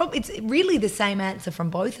that it's really the same answer from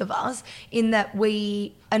both of us, in that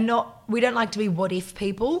we don't like to be what if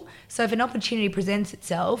people. So if an opportunity presents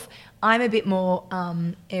itself, I'm a bit more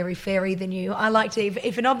airy fairy than you. I like to,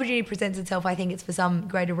 if an opportunity presents itself, I think it's for some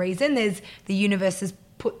greater reason. The universe has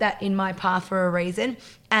put that in my path for a reason,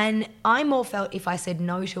 and I more felt if I said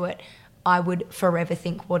no to it, I would forever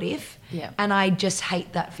think what if. Yeah. And I just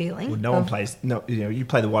hate that feeling. Well, no one plays. No, you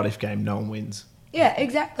play the what if game. No one wins. Yeah,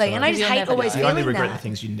 exactly. So and I just you'll hate never always know. You feeling only regret that. the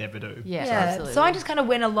things you never do. Yeah, Yeah. absolutely. So I just kind of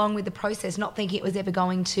went along with the process, not thinking it was ever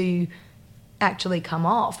going to actually come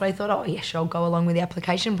off. But I thought, oh, yeah, sure, I'll go along with the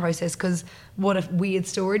application process, because what a weird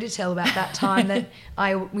story to tell about that time that I,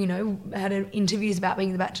 had interviews about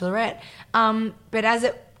being the Bachelorette. But as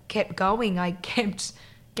it kept going, I kept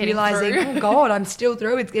Getting realizing, through. oh God, I'm still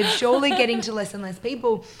through. It's surely getting to less and less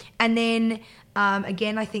people. And then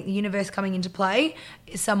again, I think the universe coming into play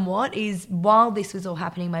somewhat is, while this was all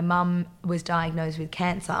happening, my mum was diagnosed with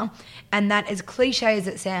cancer, and that, as cliche as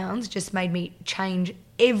it sounds, just made me change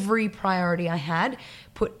every priority I had,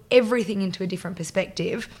 put everything into a different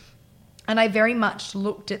perspective. And I very much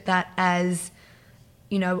looked at that as,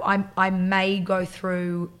 I may go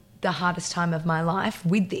through the hardest time of my life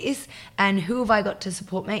with this, and who have I got to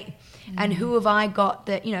support me? And who have I got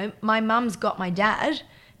that, my mum's got my dad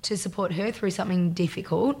to support her through something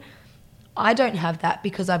difficult. I don't have that,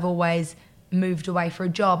 because I've always moved away for a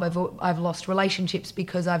job. I've lost relationships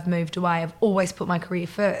because I've moved away. I've always put my career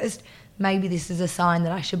first. Maybe this is a sign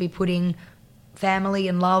that I should be putting family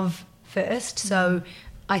and love first. So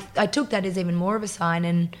I took that as even more of a sign,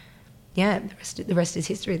 and yeah, the rest is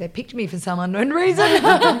history. They picked me for some unknown reason,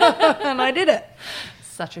 and I did it.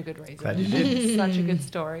 Such a good reason. Glad you did. Such a good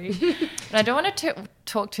story. And I don't want to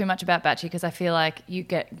talk too much about Batchy, because I feel like you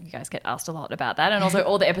guys get asked a lot about that, and also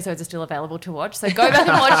all the episodes are still available to watch. So go back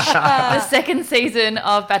and watch the second season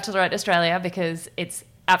of Bachelorette Australia, because it's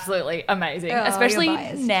absolutely amazing. Oh, especially you're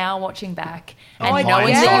biased. now watching back Oh, and knowing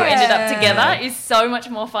yeah. that you ended up together is so much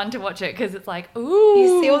more fun to watch it, because it's like, ooh.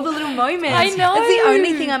 You see all the little moments. I know. That's the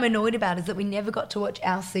only thing I'm annoyed about, is that we never got to watch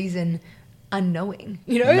our season unknowing.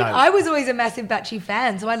 No. I was always a massive Batchy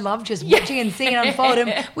fan, so I loved just watching and seeing it unfold.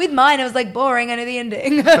 And with mine, it was like boring. I know the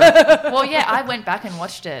ending. Well, yeah, I went back and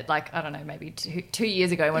watched it, like, I don't know, maybe 2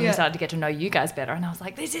 years ago when we Yeah. started to get to know you guys better. And I was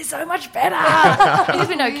like, this is so much better. Because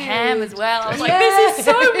we know Cam as well. I was like, this is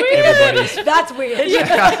so weird. Everybody's That's weird.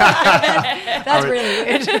 That's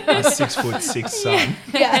really weird. a 6'6" son.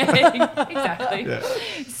 Yeah. Exactly. Yeah.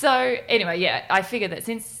 So anyway, yeah, I figured that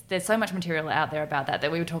since there's so much material out there about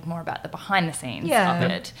that we would talk more about the behind the scenes Yeah.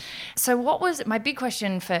 of it. So what was my big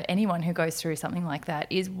question for anyone who goes through something like that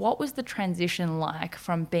is, what was the transition like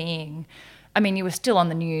from being, I mean, you were still on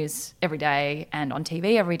the news every day and on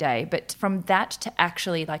TV every day, but from that to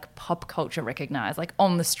actually like pop culture recognized, like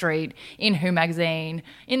on the street, in Who Magazine,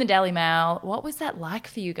 in the Daily Mail, what was that like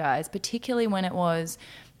for you guys, particularly when it was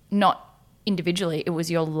not individually, it was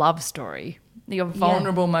your love story, your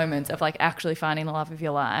vulnerable moments of like actually finding the love of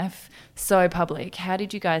your life, so public. How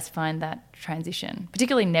did you guys find that transition,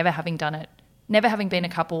 particularly never having done it, never having been a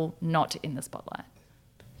couple not in the spotlight?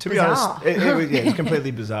 To be Bizarre. honest, it was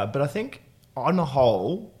completely bizarre. But I think on the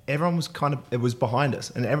whole, everyone was it was behind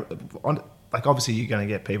us. And like obviously you're going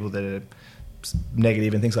to get people that are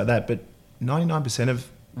negative and things like that, but 99% of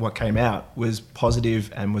what came out was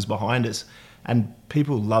positive and was behind us. And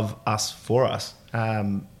people love us for us.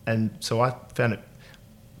 And so I found it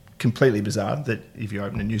completely bizarre that if you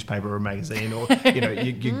open a newspaper or a magazine, or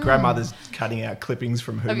your grandmother's cutting out clippings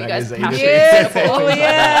from Who Have you guys magazine. passionate? Yes. Oh,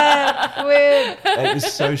 yeah. Weird. It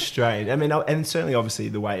was so strange. I mean, and certainly, obviously,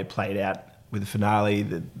 the way it played out with the finale,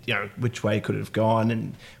 which way could it have gone,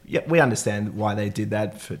 and yeah, we understand why they did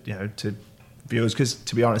that for to viewers. Because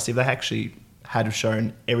to be honest, if they actually had have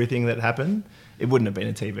shown everything that happened, it wouldn't have been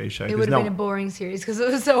a TV show. It would have been a boring series, because it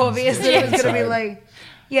was so obvious that it was going to be like,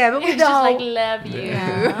 but with It's the just whole. like, love you.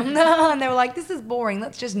 Yeah. No, and they were like, this is boring.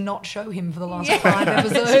 Let's just not show him for the last 5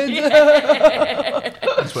 episodes.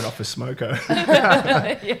 Just went off a smoker.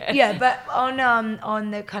 Yeah, but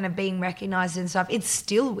on the kind of being recognised and stuff, it's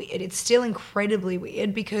still weird. It's still incredibly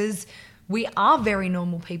weird, because we are very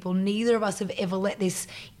normal people. Neither of us have ever let this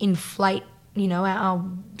inflate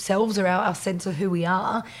ourselves or our sense of who we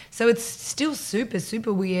are. So it's still super,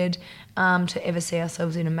 super weird to ever see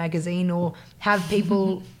ourselves in a magazine or have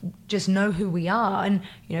people just know who we are. And,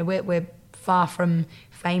 we're far from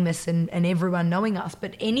famous and everyone knowing us,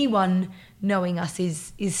 but anyone knowing us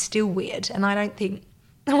is still weird. And I don't think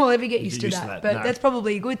we'll ever get used to that. But that's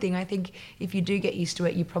probably a good thing. I think if you do get used to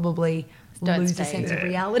it, you probably lose a sense of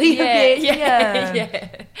reality a bit. Yeah.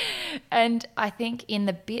 And I think in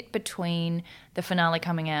the bit between the finale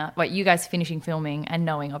coming out, you guys finishing filming and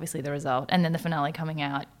knowing obviously the result, and then the finale coming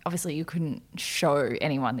out, obviously you couldn't show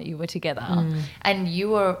anyone that you were together. And you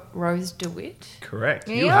were Rose DeWitt. Correct.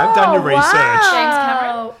 You have done your research. James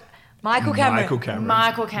Cameron. Michael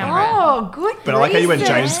Cameron. Oh, good. But I like how you went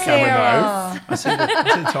James Cameron though. I see the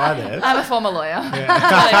tie there. I'm a former lawyer.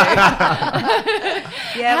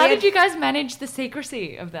 How did you guys manage the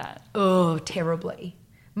secrecy of that? Oh, terribly.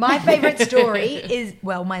 My favourite story is,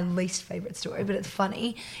 my least favourite story, but it's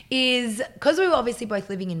funny, is because we were obviously both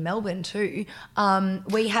living in Melbourne too,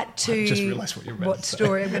 we had to... I just realised what you were about to say.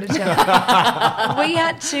 Story I'm going to tell. We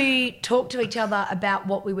had to talk to each other about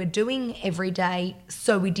what we were doing every day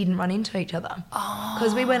so we didn't run into each other.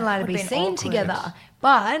 Because we weren't allowed to be seen together.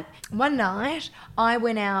 But one night I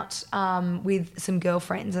went out with some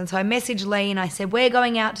girlfriends, and so I messaged Lee and I said, we're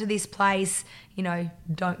going out to this place,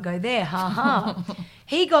 don't go there, ha ha.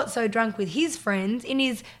 He got so drunk with his friends, in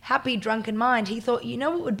his happy drunken mind, he thought,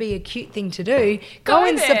 what would be a cute thing to do? Go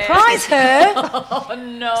and surprise her. Oh,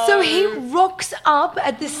 no. So he rocks up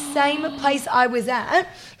at the same place I was at,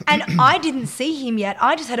 and I didn't see him yet.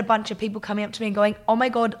 I just had a bunch of people coming up to me and going, oh my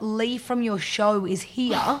God, Lee from your show is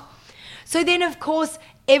here. So then, of course,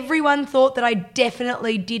 everyone thought that I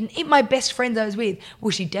definitely didn't. My best friends I was with,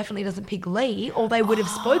 she definitely doesn't pick Lee, or they would have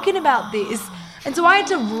spoken about this. And so I had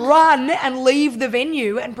to run and leave the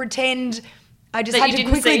venue and pretend I just had to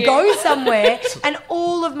quickly go somewhere. And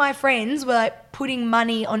all of my friends were putting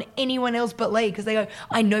money on anyone else but Lee, because they go,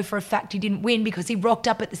 I know for a fact he didn't win because he rocked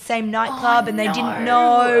up at the same nightclub and they didn't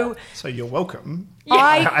know. So you're welcome.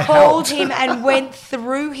 I called him and went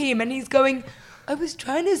through him, and he's going, I was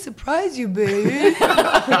trying to surprise you, babe.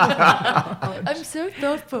 I'm so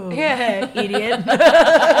thoughtful. Yeah, idiot.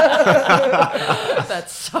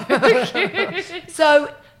 That's so cute.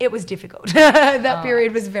 So it was difficult. That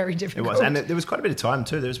period was very difficult. It was, and there was quite a bit of time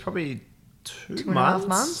too. There was probably two and a half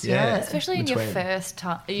months. Yeah. Especially in your first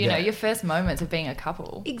time, your first moments of being a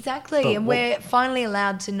couple. Exactly. But we're finally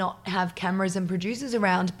allowed to not have cameras and producers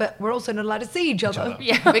around, but we're also not allowed to see each other.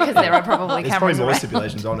 Yeah, because there are probably There's cameras probably more around.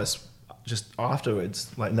 stipulations on us just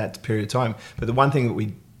afterwards, like in that period of time. But the one thing that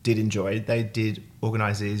we did enjoy, they did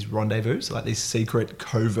organise these rendezvous, like these secret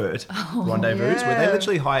covert rendezvous, where they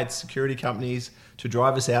literally hired security companies to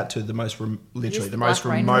drive us out to the most remote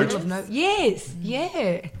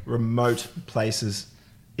remote places.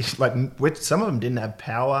 Like some of them didn't have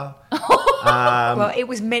power. Well, it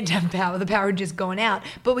was meant to have power. The power had just gone out,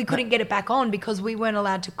 but we couldn't get it back on because we weren't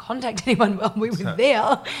allowed to contact anyone while we were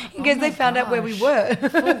there in case they found out where we were. Full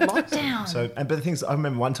lockdown. But the things, I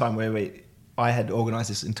remember one time where I had organised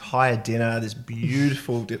this entire dinner, this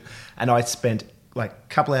beautiful and I spent like a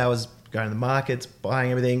couple of hours going to the markets, buying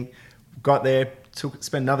everything, got there,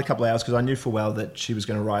 spent another couple of hours because I knew full well that she was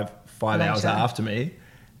going to arrive 5 hours after me.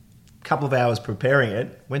 Couple of hours preparing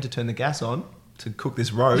it, went to turn the gas on to cook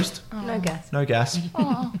this roast. Oh. No gas. No gas.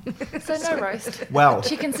 Oh, so no roast. Well,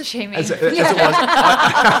 chicken sashimi. As it was. It's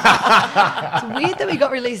weird that we got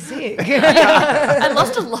really sick. I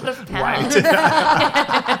lost a lot of pounds.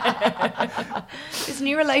 This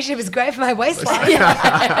new relationship is great for my waistline.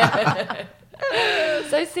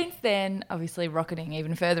 So since then, obviously rocketing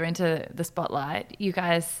even further into the spotlight, you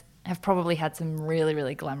guys have probably had some really,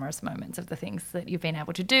 really glamorous moments of the things that you've been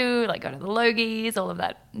able to do, like go to the Logies, all of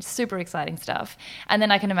that super exciting stuff. And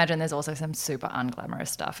then I can imagine there's also some super unglamorous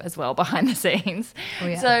stuff as well behind the scenes. Oh,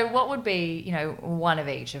 yeah. So what would be, one of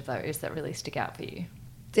each of those that really stick out for you?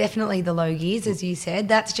 Definitely the Logies, as you said.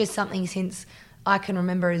 That's just something since I can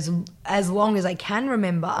remember as long as I can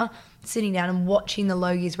remember, sitting down and watching the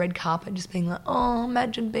Logies red carpet, just being like, oh,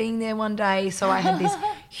 imagine being there one day. So I had this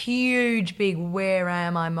huge, big where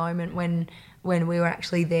am I moment when we were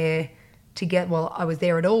actually there together. Well, I was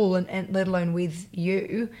there at all, and let alone with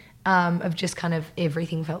you, of just kind of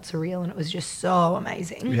everything felt surreal, and it was just so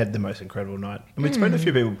amazing. We had the most incredible night. And we'd spoken to a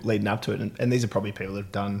few people leading up to it, and these are probably people that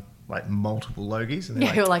have done like multiple Logies, and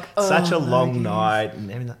you're like, oh, such a long night,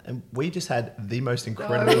 and we just had the most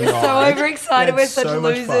incredible night. We're so overexcited. We're such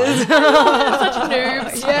losers. Such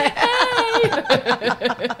noobs. Yeah.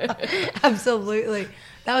 Absolutely.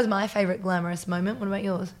 That was my favourite glamorous moment. What about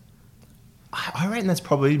yours? I reckon that's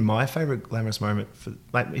probably my favourite glamorous moment for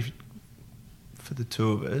for the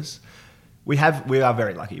two of us. We are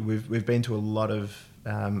very lucky. We've been to a lot of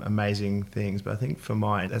amazing things, but I think for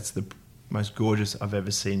mine, that's the most gorgeous I've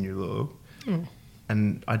ever seen you look.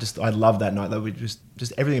 And I love that night. That we just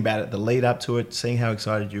everything about it, the lead up to it, seeing how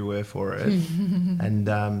excited you were for it,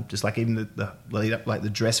 and just like even the lead up, like the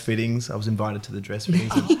dress fittings. I was invited to the dress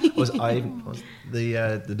fittings. And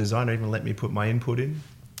the designer even let me put my input in.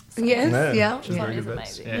 Yes, yeah. Which was very That good.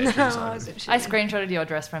 is amazing. Yeah, I screenshotted your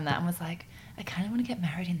dress from that and was like, I kind of want to get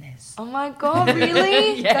married in this. Oh my God,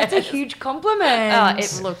 really? Yes. That's a huge compliment. Oh,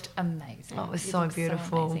 it looked amazing. Oh, it was You so looked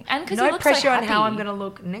beautiful. amazing. And because no you look pressure so on how happy. I'm going to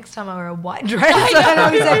look next time I wear a white dress.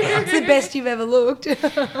 It's the best you've ever looked.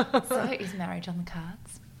 So is marriage on the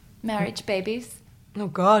cards? Marriage, babies? Oh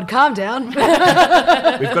God, calm down. We've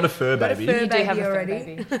got a fur baby. fur You do have a fur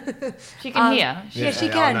already. baby. She can hear. Yeah, she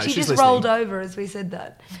Yeah, can. I know, She she's just rolled listening. over as we said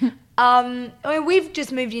that. I mean, we've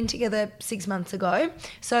just moved in together 6 months ago,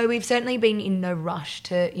 so we've certainly been in no rush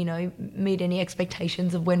to, meet any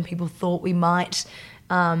expectations of when people thought we might,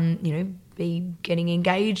 be getting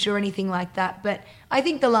engaged or anything like that. But I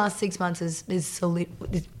think the last 6 months is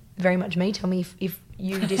very much me. Tell me if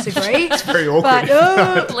you disagree. It's very awkward.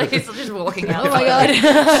 But, Please, I'm just walking out. oh my God.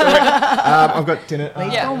 I've got dinner.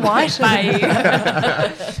 Please don't white. Bye.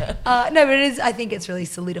 No, but it is. I think it's really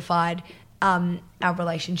solidified our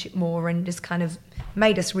relationship more, and just kind of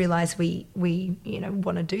made us realise we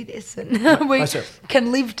want to do this, and we Most certainly.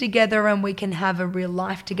 can live together, and we can have a real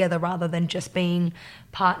life together rather than just being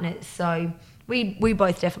partners. So we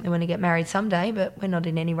both definitely want to get married someday, but we're not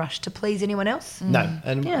in any rush to please anyone else. No,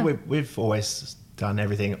 and Yeah. we've always done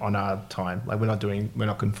everything on our time. Like we're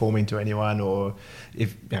not conforming to anyone, or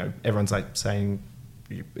if everyone's like saying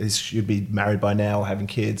you'd be married by now or having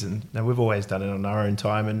kids, and no, we've always done it on our own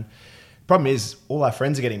time. And problem is, all our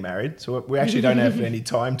friends are getting married, so we actually don't have any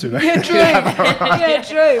time to. Yeah, true. Yeah,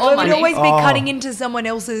 true. Or We would money. always be cutting into someone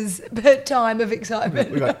else's time of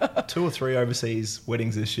excitement. We've got 2 or 3 overseas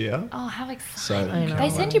weddings this year. Oh, how So exciting. They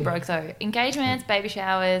send you broke though. Engagements, baby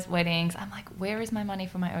showers, weddings. I'm like, where is my money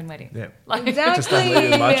for my own wedding? Yeah. Like, Just doesn't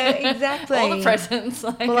leave you much. Exactly. all the presents.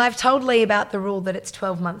 Like, Well, I've told Lee about the rule that it's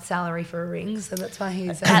 12 months salary for a ring, so that's why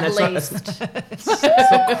he's... at that's not- least. It's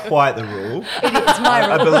not quite the rule. it's my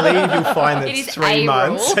I rule. believe you'll find that It is it's 3 a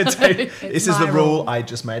months. rule. This is my the rule rule. I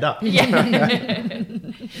just made up.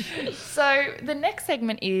 So the next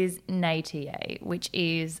segment is NATA, which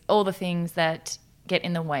is all the things that get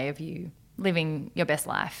in the way of you living your best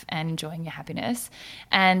life and enjoying your happiness.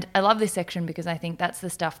 And I love this section because I think that's the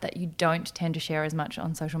stuff that you don't tend to share as much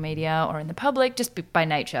on social media or in the public, just by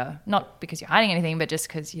nature. Not because you're hiding anything, but just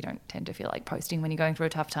because you don't tend to feel like posting when you're going through a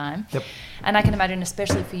tough time. Yep. And I can imagine,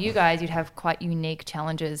 especially for you guys, you'd have quite unique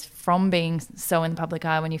challenges from being so in the public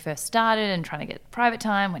eye when you first started and trying to get private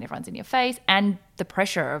time when everyone's in your face, and the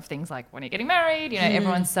pressure of things like when you're getting married,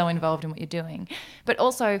 everyone's so involved in what you're doing. But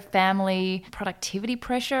also family productivity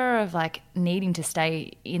pressure of like needing to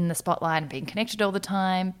stay in the spotlight and being connected all the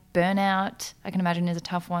time. Burnout, I can imagine, is a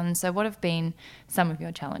tough one. So what have been some of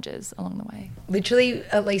your challenges along the way? Literally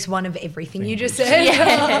at least one of everything you just said.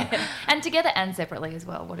 Yeah. And together and separately as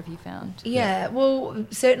well. What have you found? Yeah, well,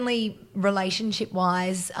 certainly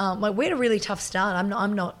relationship-wise, we had a really tough start.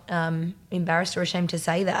 I'm not embarrassed or ashamed to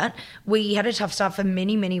say that. We had a tough start for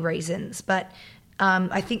many, many reasons, but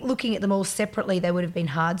I think looking at them all separately, they would have been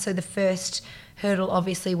hard. So the first hurdle,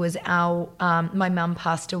 obviously, was my mum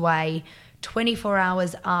passed away 24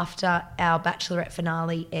 hours after our Bachelorette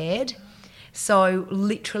finale aired. So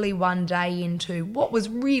literally one day into what was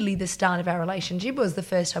really the start of our relationship, was the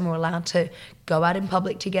first time we were allowed to go out in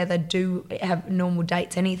public together, have normal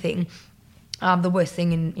dates, anything. The worst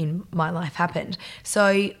thing in my life happened.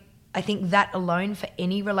 So I think that alone for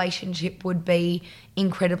any relationship would be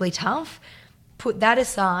incredibly tough. Put that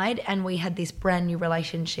aside, and we had this brand new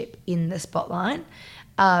relationship in the spotlight.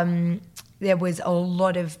 There was a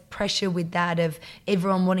lot of pressure with that, of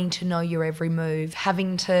everyone wanting to know your every move,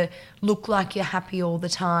 having to look like you're happy all the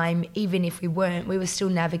time. Even if we weren't, we were still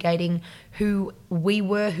navigating who we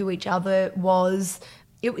were, who each other was.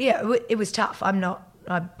 It was tough.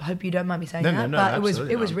 I hope you don't mind me saying No, that, no, but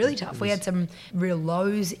absolutely it was not. really tough. We had some real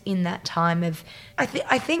lows in that time. I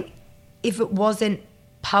think if it wasn't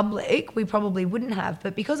public, we probably wouldn't have.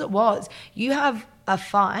 But because it was, you have a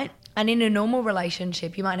fight. And in a normal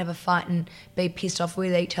relationship, you might have a fight and be pissed off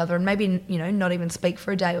with each other and maybe, not even speak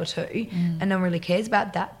for a day or two, and no one really cares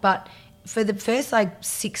about that. But for the first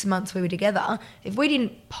 6 months we were together, if we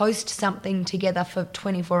didn't post something together for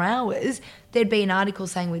 24 hours, there'd be an article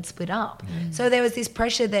saying we'd split up. So there was this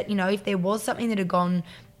pressure that, if there was something that had gone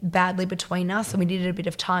badly between us and we needed a bit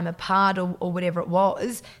of time apart or whatever it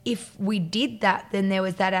was, if we did that, then there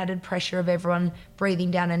was that added pressure of everyone breathing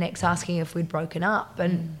down our necks asking if we'd broken up.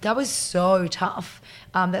 And that was so tough.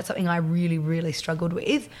 That's something I really, really struggled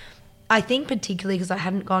with. I think particularly because I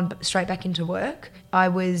hadn't gone straight back into work. I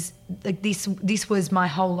was like, this was my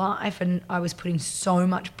whole life, and I was putting so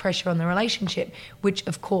much pressure on the relationship, which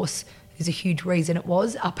of course is a huge reason it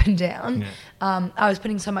was up and down. Yeah. I was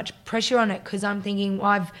putting so much pressure on it because I'm thinking,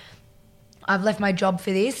 well, I've left my job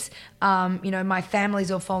for this. My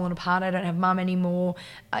family's all fallen apart. I don't have mum anymore.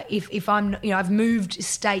 If I'm, I've moved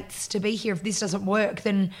states to be here. If this doesn't work,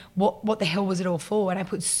 then what the hell was it all for? And I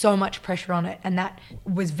put so much pressure on it, and that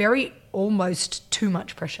was almost too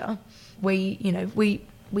much pressure. We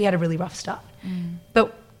had a really rough start,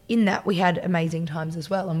 but in that we had amazing times as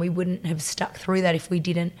well, and we wouldn't have stuck through that if we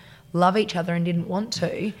didn't love each other and didn't want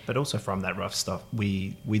to. But also from that rough stuff,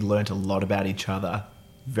 we learnt a lot about each other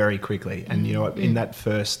very quickly. And in that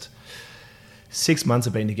first 6 months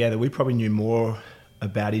of being together, we probably knew more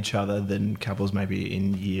about each other than couples maybe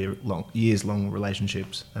in years long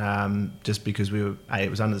relationships. Just because it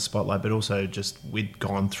was under the spotlight, but also just we'd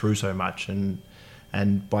gone through so much,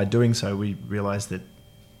 and by doing so, we realised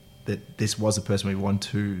that this was the person we want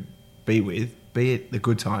to be with, be it the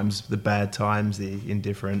good times, the bad times, the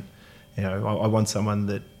indifferent. I want someone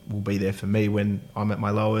that will be there for me when I'm at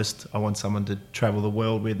my lowest. I want someone to travel the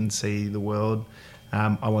world with and see the world.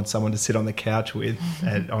 I want someone to sit on the couch with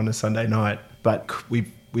on a Sunday night. But we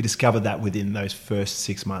discovered that within those first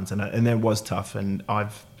 6 months, and that was tough. And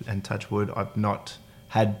touch wood, I've not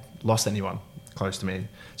lost anyone close to me,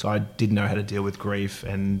 so I didn't know how to deal with grief,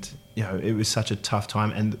 and it was such a tough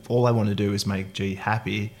time. And all I want to do is make G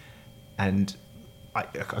happy, and I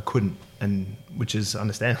couldn't, and which is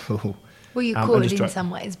understandable. Well, you could in some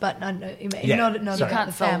ways, but not you can't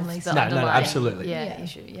the families. No, absolutely. Yeah,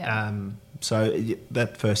 issue. Yeah. So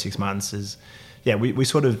that first 6 months is, we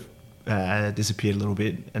sort of disappeared a little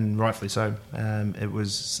bit, and rightfully so. It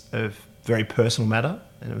was a very personal matter,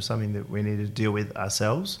 and it was something that we needed to deal with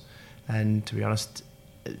ourselves. And to be honest,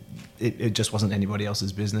 it just wasn't anybody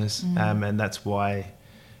else's business, and that's why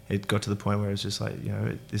it got to the point where it's just like,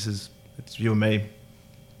 it's you and me.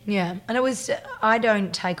 Yeah, and it was, I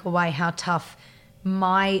don't take away how tough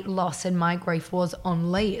my loss and my grief was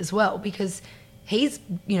on Lee as well, because he's,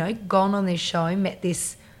 gone on this show, met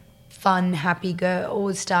this fun, happy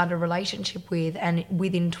girl, started a relationship with, and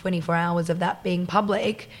within 24 hours of that being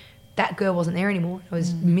public, that girl wasn't there anymore. I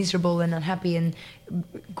was miserable and unhappy and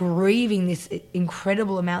grieving this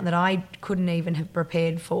incredible amount that I couldn't even have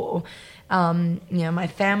prepared for. My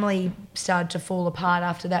family started to fall apart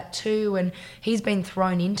after that too, and he's been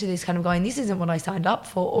thrown into this kind of going, this isn't what I signed up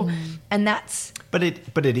for, and that's... But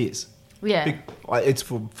it is. Yeah. It's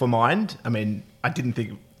for mine. I mean, I didn't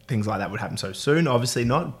think things like that would happen so soon, obviously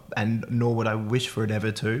not, and nor would I wish for it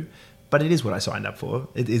ever to, but it is what I signed up for.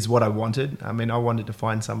 It is what I wanted. I mean, I wanted to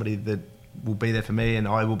find somebody that will be there for me, and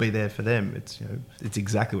I will be there for them. It's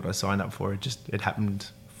exactly what I signed up for. It happened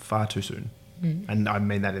far too soon. And I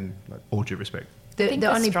mean that in all due respect. I think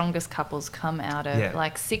the strongest couples come out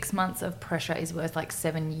of 6 months of pressure is worth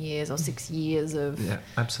 7 years or 6 years of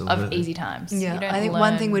easy times. Yeah, I think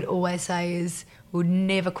one thing we'd always say is we'd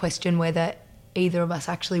never question whether either of us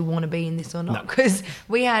actually want to be in this or not, because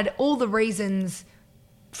we had all the reasons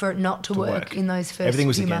for it not to work in those first Everything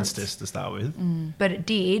was few against months. us to start with. But it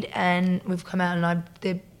did, and we've come out, and I'll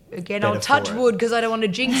touch wood because I don't want to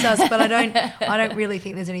jinx us, but I don't really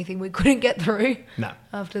think there's anything we couldn't get through. No.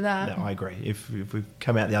 After that. No, I agree. If we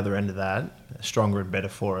come out the other end of that, stronger and better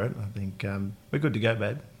for it, I think we're good to go,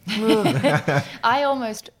 babe. You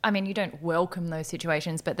don't welcome those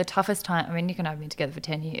situations, but the toughest time, you and I have been together for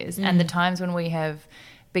 10 years, and the times when we have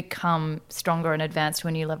become stronger and advanced to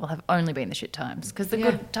a new level have only been the shit times, because the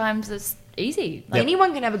good times is easy.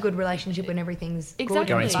 Anyone can have a good relationship when everything's good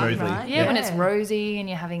going smoothly. right? Yeah, when it's rosy and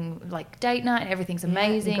you're having date night and everything's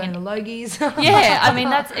amazing, and going to Logies.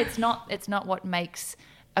 It's not what makes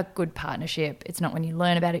a good partnership. It's not when you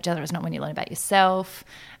learn about each other. It's not when you learn about yourself.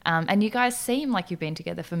 And you guys seem like you've been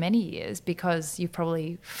together for many years because you've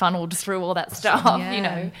probably funneled through all that stuff,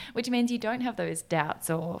 which means you don't have those doubts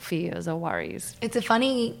or fears or worries. It's a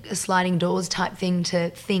funny sliding doors type thing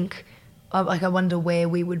to think of, I wonder where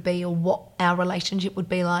we would be or what our relationship would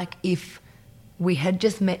be like if we had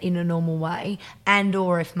just met in a normal way, and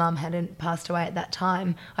or if Mum hadn't passed away at that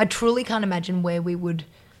time. I truly can't imagine where we would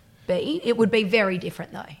be. It would be very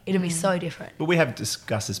different though. It'd be so different. But we have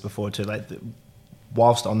discussed this before too.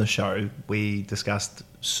 Whilst on the show, we discussed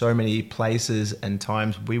so many places and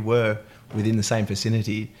times we were within the same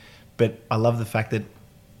vicinity. But I love the fact that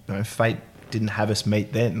fate didn't have us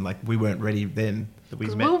meet then. Like we weren't ready then that we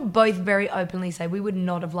met. We'll both very openly say we would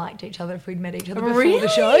not have liked each other if we'd met each other before Really? the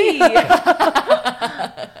show.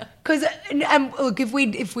 Because look,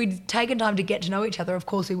 if we'd taken time to get to know each other, of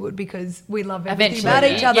course we would, because we love everything about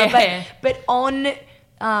Eventually, each other. yeah. But on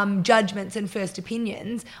judgments and first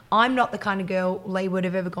opinions, I'm not the kind of girl Lee would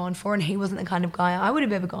have ever gone for, and he wasn't the kind of guy I would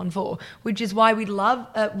have ever gone for. Which is why we love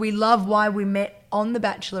why we met on The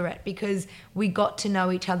Bachelorette, because we got to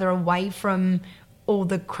know each other away from all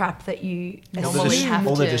the crap that you normally have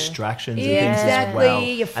all to. the distractions and Yeah, things exactly. as well.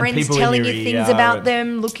 Your And friends people in telling your you things ear about and-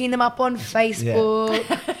 them, looking them up on Facebook.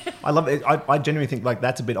 I love it. I genuinely think like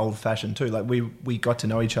that's a bit old fashioned too. Like we got to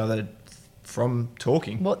know each other from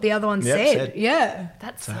talking. What the other one Yep, said. Yeah.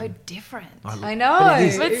 That's so different. I know. But it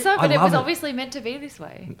is. But I it love was it. obviously meant to be this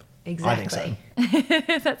way. Exactly. I think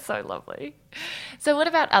so. That's so lovely. So what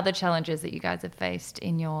about other challenges that you guys have faced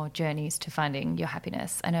in your journeys to finding your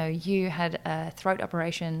happiness? I know you had a throat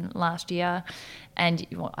operation last year, and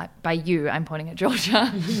by you, I'm pointing at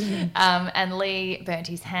Georgia, and Lee burnt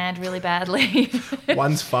his hand really badly.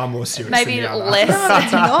 One's far more serious Maybe than the other. less,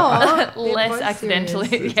 It's not. They're less both accidentally.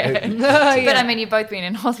 serious. Yeah. Yeah. But I mean, you've both been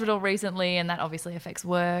in hospital recently, and that obviously affects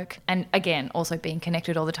work. And again, also being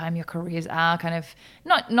connected all the time, your careers are kind of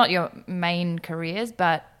not your main careers,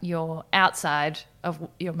 but your outside of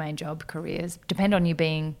your main job careers depend on you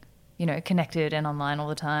being, connected and online all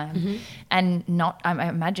the time, and I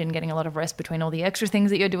imagine getting a lot of rest between all the extra things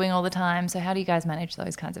that you're doing all the time. So how do you guys manage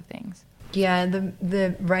those kinds of things? Yeah,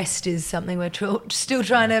 the rest is something we're still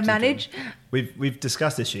trying to manage. We've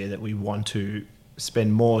discussed this year that we want to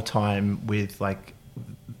spend more time with like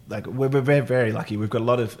we're very, very lucky. We've got a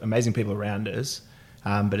lot of amazing people around us,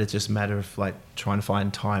 but it's just a matter of like trying to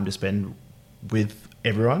find time to spend with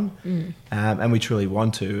everyone, and we truly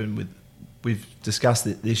want to. And we've discussed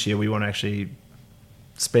that this year we want to actually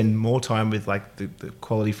spend more time with like the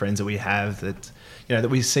quality friends that we have that that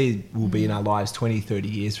we see will be in our lives 20, 30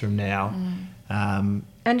 years from now. And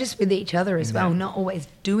just with each other as well, Exactly. not always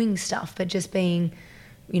doing stuff, but just being,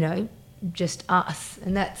 just us.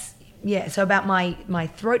 And that's, so about my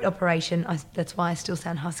throat operation, that's why I still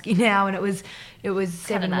sound husky now, and it was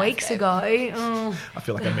 7 nice, weeks babe. ago. Oh. I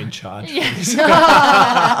feel like I'm in charge.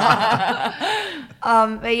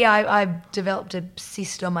 But yeah, I developed a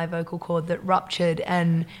cyst on my vocal cord that ruptured,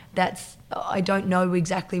 and I don't know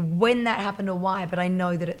exactly when that happened or why, but I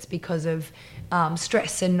know that it's because of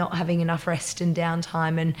stress and not having enough rest and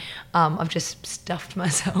downtime, and I've just stuffed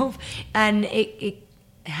myself, and it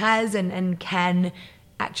has and can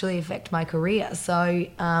actually affect my career. So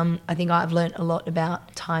I think I've learnt a lot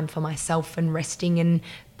about time for myself and resting and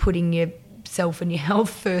putting yourself and your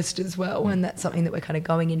health first as well, and that's something that we're kind of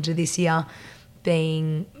going into this year,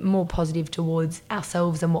 being more positive towards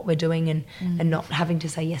ourselves and what we're doing, and not having to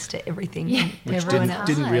say yes to everything from Which everyone else.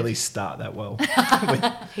 didn't really start that well.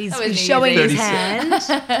 He's That was showing New his Year's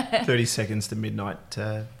hand 30 seconds to midnight,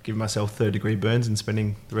 giving myself third-degree burns and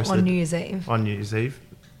spending the rest on of New the Year's Eve. on New Year's Eve.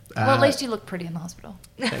 Well, at least you look pretty in the hospital.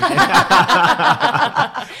 We're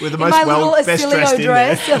the In most my little best dressed Acilio in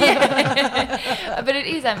dress. But it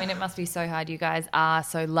is, it must be so hard. You guys are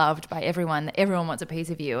so loved by everyone that everyone wants a piece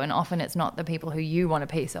of you, and often it's not the people who you want a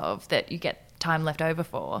piece of that you get time left over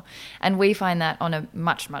for. And we find that on a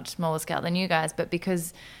much, much smaller scale than you guys, but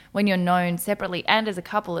because when you're known separately and as a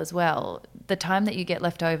couple as well, the time that you get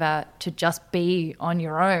left over to just be on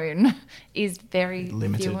your own is very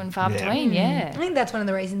Limited, few and far yeah. between. Yeah. I think that's one of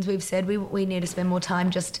the reasons we've said we need to spend more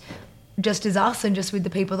time just as us and just with the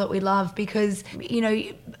people that we love, because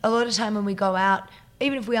a lot of time when we go out,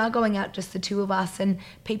 even if we are going out just the two of us, and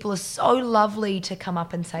people are so lovely to come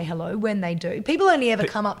up and say hello when they do. People only ever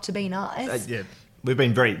come up to be nice. Yeah, we've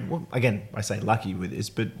been very, again, I say lucky with this,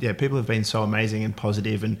 but yeah, people have been so amazing and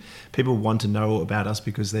positive, and people want to know about us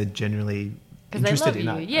because they're genuinely Because they interested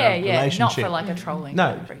love in you. a Yeah, relationship. Not for like a trolling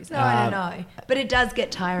No. reason. No. But it does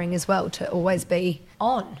get tiring as well to always be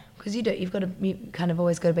on, because you kind of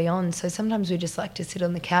always got to be on. So sometimes we just like to sit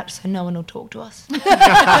on the couch so no one will talk to us. We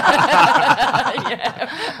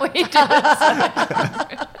do.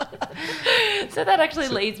 So that actually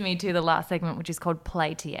leads me to the last segment, which is called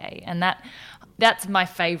Play TA. And that's my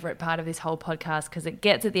favourite part of this whole podcast, because it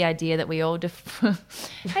gets at the idea that we all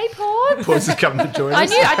Hey, Paul. Paul's is coming to join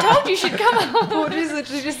us. I told you she'd come on. Porter's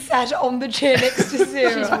literally just sat on the chair next to She's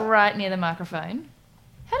Sarah. right near the microphone.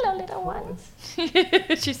 Hello, little ones.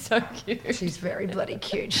 She's so cute. She's very bloody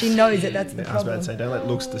cute. She knows it. That's the I was about problem. to say, don't let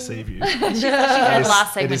looks deceive you. She said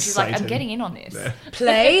last it segment, is she's like, I'm Satan. getting in on this. Yeah.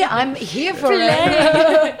 Play. I'm here for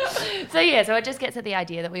it. So it just gets at the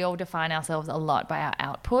idea that we all define ourselves a lot by our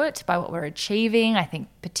output, by what we're achieving. I think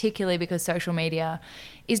particularly because social media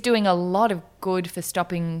is doing a lot of good for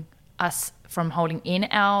stopping us from holding in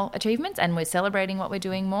our achievements, and we're celebrating what we're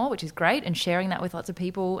doing more, which is great, and sharing that with lots of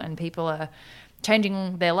people, and people are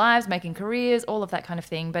changing their lives, making careers, all of that kind of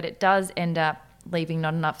thing. But it does end up leaving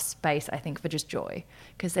not enough space, I think, for just joy,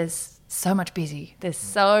 because there's so much busy. There's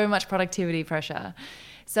so much productivity pressure.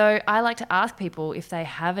 So I like to ask people if they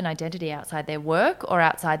have an identity outside their work or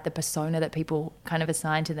outside the persona that people kind of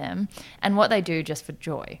assign to them, and what they do just for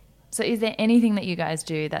joy. So is there anything that you guys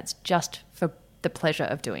do that's just for the pleasure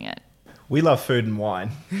of doing it? We love food and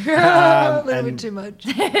wine. A little bit too much.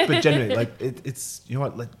 But generally, like it's you know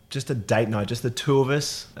what, like just a date night, just the two of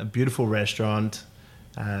us, a beautiful restaurant,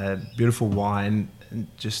 beautiful wine, and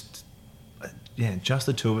just just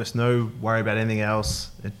the two of us. No worry about anything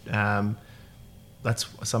else. That's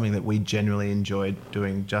something that we genuinely enjoy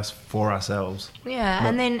doing just for ourselves. Yeah,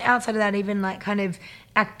 and then outside of that, even like kind of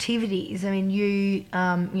activities. I mean,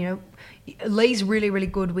 Lee's really, really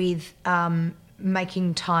good with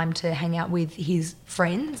making time to hang out with his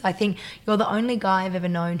friends. I think you're the only guy I've ever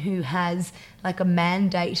known who has like a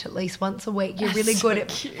mandate at least once a week. You're really good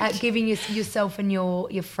at giving yourself and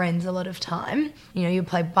your friends a lot of time. You know, you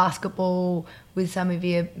play basketball with some of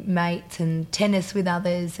your mates and tennis with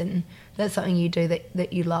others, and that's something you do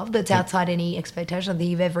that you love, that's outside any expectation. I think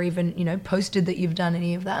you've ever even, posted that you've done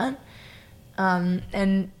any of that.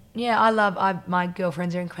 And yeah, my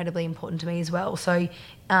girlfriends are incredibly important to me as well. So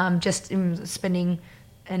just spending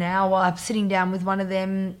an hour sitting down with one of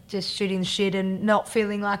them, just shooting the shit and not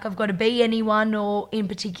feeling like I've got to be anyone or in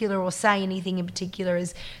particular or say anything in particular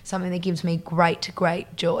is something that gives me great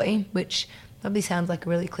joy, which probably sounds like a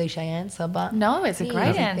really cliche answer, but... No, it's a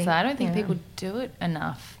great I answer. I don't think people do it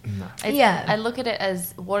enough. No. I look at it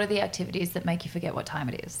as, what are the activities that make you forget what time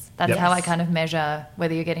it is? That's how I kind of measure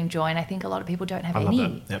whether you're getting joy, and I think a lot of people don't have any.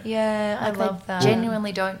 Love that. Yep. Yeah, I love that.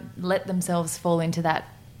 Genuinely don't let themselves fall into that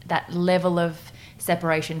level of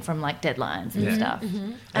separation from like deadlines and stuff.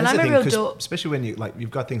 Mm-hmm. And I'm a real especially when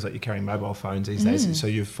you've got things like you're carrying mobile phones these days, so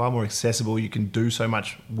you're far more accessible. You can do so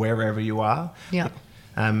much wherever you are. Yeah.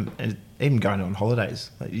 And even going on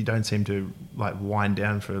holidays, like you don't seem to like wind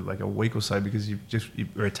down for like a week or so because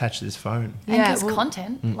you're attached to this phone. And there's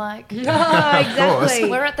content like No, exactly.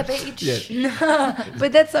 we're at the beach. Yeah.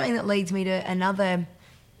 But that's something that leads me to another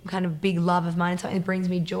kind of big love of mine, something that brings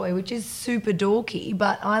me joy, which is super dorky,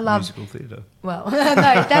 but I love... Musical theatre. Well, no,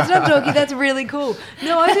 that's not dorky, that's really cool.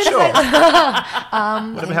 No, I was going to say...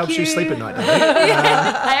 Whatever helps you sleep at night.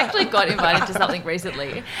 I actually got invited to something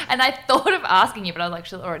recently, and I thought of asking you, but I was like,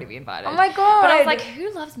 she'll already be invited. Oh my God. But I was like,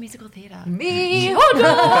 who loves musical theatre? Me. Oh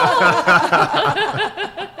no!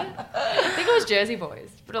 I think it was Jersey Boys,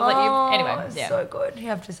 but I was like, anyway, It's yeah. so good. You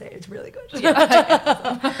have to say it's really good. No,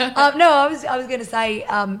 I was going to say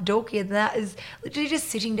dorkier than that is literally just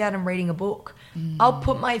sitting down and reading a book. I'll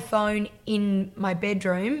put my phone in my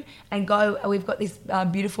bedroom and go. We've got this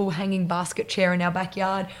beautiful hanging basket chair in our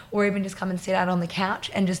backyard, or even just come and sit out on the couch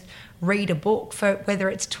and just read a book for whether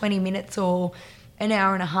it's 20 minutes or an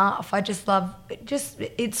hour and a half. I just love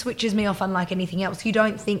it switches me off unlike anything else. You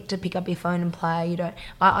don't think to pick up your phone and play.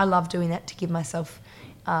 I love doing that to give myself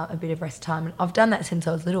a bit of rest time. And I've done that since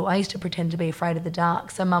I was little. I used to pretend to be afraid of the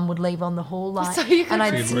dark, so Mum would leave on the hall light and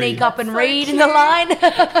I'd sneak up and read in the line.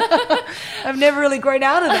 I've never really grown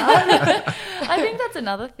out of that. I think that's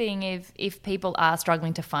another thing if people are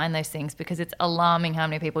struggling to find those things, because it's alarming how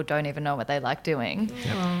many people don't even know what they like doing,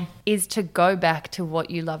 is to go back to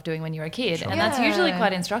what you loved doing when you were a kid. Sure. And that's usually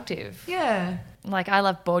quite instructive. Yeah. Like, I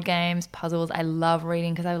love board games, puzzles. I love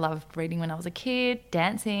reading because I loved reading when I was a kid.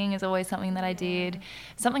 Dancing is always something that I did.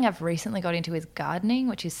 Something I've recently got into is gardening,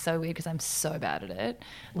 which is so weird because I'm so bad at it.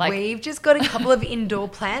 Like, we've just got a couple of indoor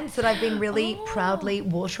plants that I've been really proudly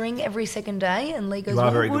watering every second day, and Lee goes,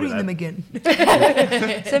 "We're watering them again."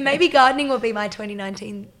 So maybe gardening will be my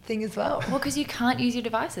 2019 thing as well. Well, because you can't use your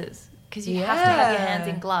devices. Because you have to have your hands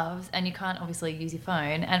in gloves, and you can't obviously use your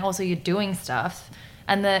phone, and also you're doing stuff.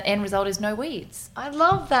 And the end result is no weeds. I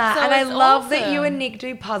love that. So and I love awesome. that you and Nick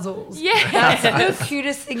do puzzles. Yeah. That's the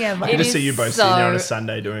cutest thing ever. I just see you both sitting there on a so-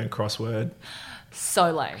 Sunday doing a crossword.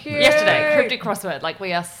 So lame. Cute. Yesterday, cryptic crossword. Like,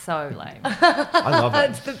 we are so lame. I love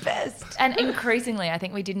That's it. the best. And increasingly, I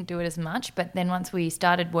think we didn't do it as much, but then once we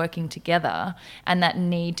started working together, and that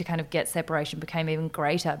need to kind of get separation became even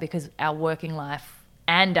greater because our working life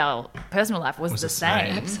and our personal life was the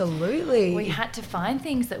same. Absolutely. We had to find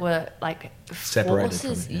things that were like Separated from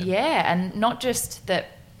forces, it, and not just that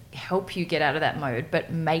help you get out of that mode,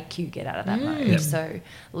 but make you get out of that mode. Yep. So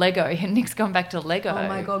Lego, and Nick's gone back to Lego. Oh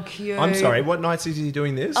my God, cute. I'm sorry, what nights is he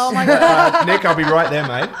doing this? Oh my God. Nick, I'll be right there,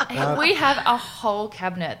 mate. We have a whole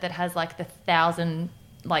cabinet that has like the $1,000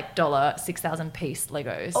 $6,000 piece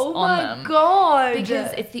Legos Oh on my them. God.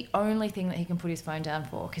 Because it's the only thing that he can put his phone down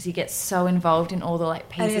for, because he gets so involved in all the like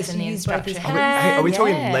And he has pieces to and the use both his instructions. Are we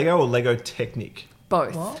talking Yeah. Lego or Lego Technic?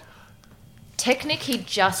 Both. What? Technic he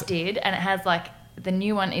just did, and it has like the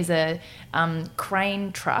new one is a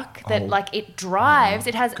crane truck that it drives.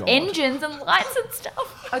 It has God. engines and lights and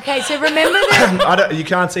stuff. Okay, so remember that. You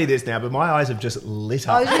can't see this now, but my eyes have just lit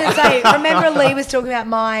I up. was going to say, remember Lee was talking about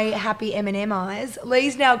my happy M&M eyes?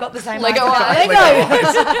 Lee's now got the same Lego eyes.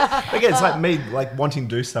 eyes. Lego. Again, it's like me wanting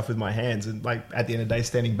to do stuff with my hands and at the end of the day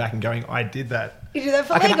standing back and going, I did that. You do that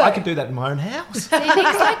for Lego. I could do that in my own house. See,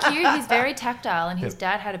 Nick's like you. He's very tactile, and his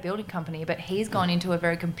dad had a building company, but he's gone into a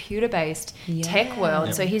very computer-based tech world.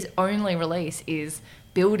 Yeah. So his only release is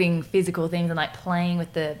building physical things and like playing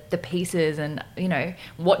with the pieces and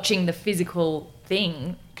watching the physical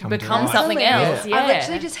thing Come to become life. something else. Yeah. I've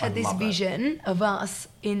actually just had I this love that. vision of us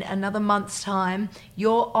in another month's time.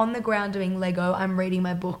 You're on the ground doing Lego. I'm reading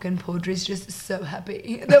my book, and Paudra's just so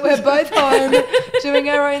happy that we're both home doing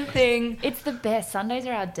our own thing. It's the best. Sundays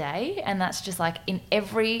are our day, and that's just like in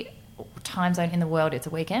every time zone in the world, it's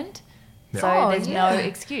a weekend. Yeah. So Oh, there's yeah. no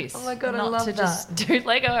excuse Oh my God, I not love to just that. do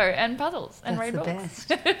Lego and puzzles and That's read the books.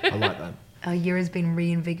 best. I like that. Our year has been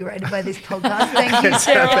reinvigorated by this podcast. Thank you,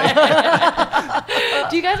 Sarah.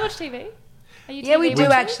 Do you guys watch TV? Are you Yeah, we TV do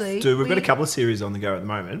watchers? actually. Dude, we've got a couple of series on the go at the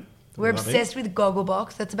moment. We're Loving. obsessed with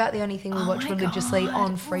Gogglebox. That's about the only thing we Oh watch my religiously God,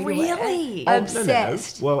 on free to wear. really? Oh,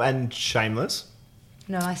 Obsessed. Well, and Shameless.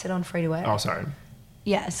 No, I said on free to wear. Oh, sorry.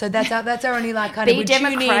 Yeah, so that's our only like kind Be of we tune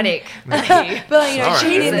in. democratic. But Sorry.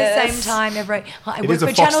 tune in the same Jesus. time every. I It work is a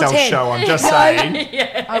for Channel Foxtel 10. show, I'm just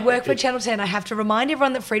saying. I work for Channel 10. I have to remind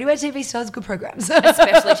everyone that free-to-air TV still has good programs.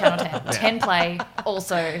 Especially Channel 10. 10 Play,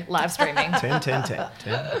 also live streaming. 10.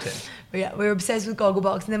 But yeah, we're obsessed with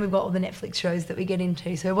Gogglebox, and then we've got all the Netflix shows that we get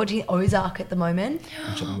into. So we're watching Ozark at the moment,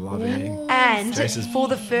 Which I'm loving. and Jason's- for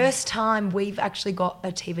the first time, we've actually got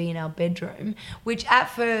a TV in our bedroom. Which at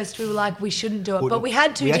first we were like, we shouldn't do it, but we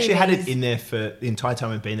had two. We actually TVs. had it in there for the entire time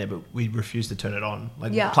we've been there, but we refused to turn it on.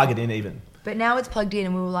 Yeah. Plug it in even. But now it's plugged in,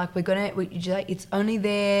 and we were like, it's only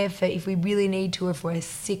there for if we really need to, if we're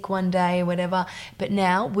sick one day or whatever. But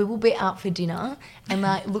now we will be out for dinner and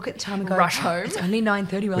look at the time and go, Rush home. It's only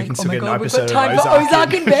 9:30. We're We can like, oh still my get an God, we've got episode of time for Ozark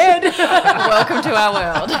Ozark in bed. Welcome to our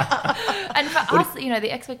world. And for us,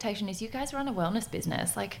 the expectation is you guys run a wellness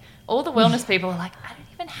business. Like, all the wellness people are like, I don't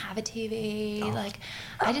even have a TV. Like,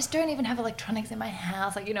 I just don't even have electronics in my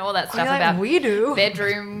house. Like, all that stuff You're like, about we do.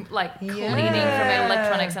 bedroom, cleaning from Yeah.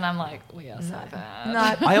 electronics. And I'm like, we are so bad.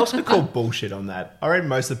 No, I also call bullshit on that. I reckon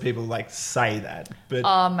most of the people say that, but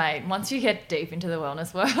Oh, mate, once you get deep into the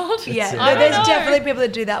wellness world. yeah, it. no, I don't there's know. definitely people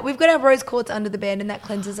that do that. We've got our rose quartz under the bed, and that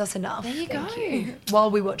cleanses us enough. There you Thank go. you. While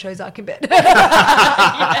we watch Ozark in bed.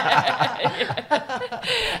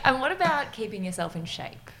 And what about keeping yourself in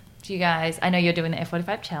shape? Do you guys, I know you're doing the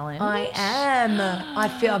F45 challenge. I am. I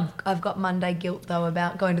feel I've got Monday guilt though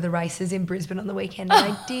about going to the races in Brisbane on the weekend,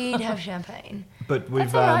 and I did have champagne. but we've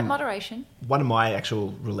That's all right, moderation. one of my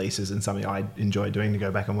actual releases and something I enjoy doing, to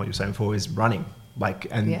go back on what you were saying before, is running.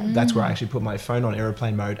 That's where I actually put my phone on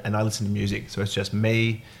airplane mode and I listen to music. So it's just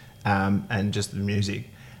me and just the music.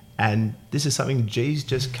 And this is something G's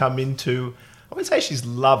just come into. I wouldn't say she's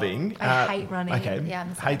loving. I hate running. Okay, Yeah, I'm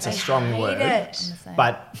the same. hate's a I strong hate word. it. I'm the same.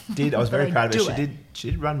 But I was very But I proud of her. do it.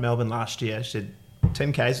 She did run Melbourne last year. She did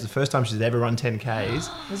 10Ks. It was the first time she's ever run 10Ks.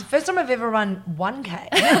 It was the first time I've ever run 1K.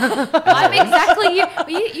 I'm exactly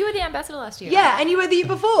you. You were the ambassador last year. Yeah, and you were the year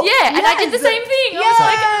before. Yeah, and I did the Yes. same thing. Yes. I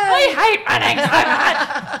was like, I hate running so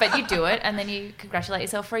much. But you do it, and then you congratulate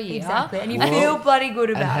yourself for a year. Exactly, and you Whoa. feel bloody good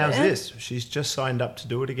And about how's it. this? She's just signed up to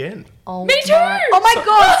do it again. Oh Me too. Oh my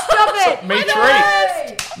God! Stop it! Me I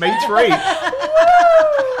three. Me three.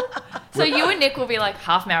 So you and Nick will be like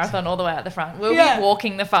half marathon all the way out the front. We'll Yeah. be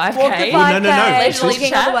walking the 5K. Walk the 5K, Well, no. Leisurely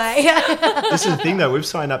walking all the way. This is the thing though. We've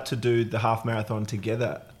signed up to do the half marathon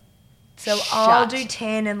together. So I'll Shut do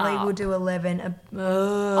 10 and Lee up. will do 11.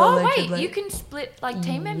 Oh allegedly. wait, you can split like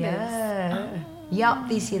team members. Yeah. Yup,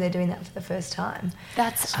 this year they're doing that for the first time.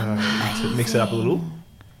 That's So amazing. to mix it up a little,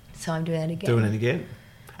 So I'm doing that again. doing it again.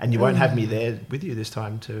 And you won't have me there with you this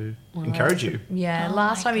time to encourage you. Yeah, Oh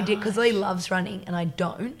last my time he did, because Lee loves running and I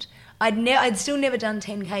don't. I'd still never done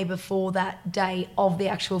 10K before that day of the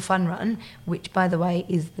actual fun run, which, by the way,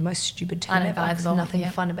 is the most stupid term ever. There's nothing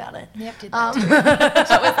fun about it. Yep, did that too. That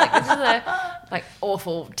was like, this is a like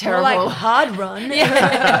awful, terrible, or like hard run.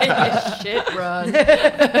 yeah, shit run.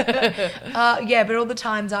 Yeah, but all the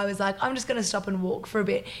times I was like, I'm just going to stop and walk for a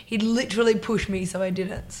bit. He'd literally push me, so I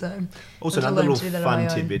didn't. So also I had to another learn to do little that on fun my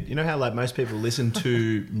own. tidbit. You know how like most people listen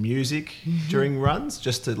to music during runs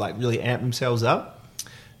just to like really amp themselves up?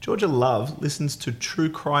 Georgia Love listens to true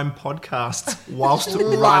crime podcasts whilst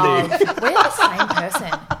running. We're the same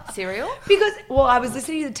person. Serial? Because, well, I was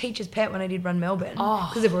listening to The Teacher's Pet when I did Run Melbourne.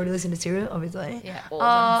 Because I've already listened to Serial, obviously. Yeah, all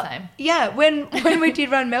of them the same. Yeah, when we did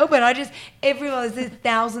Run Melbourne, there's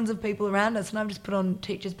thousands of people around us, and I've just put on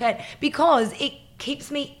Teacher's Pet because it keeps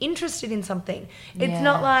me interested in something. It's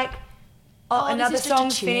not like, another this is just a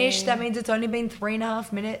song's finished, tune. that means it's only been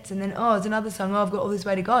 3.5 minutes, and then, it's another song, I've got all this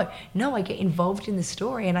way to go. No, I get involved in the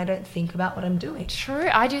story, and I don't think about what I'm doing. True,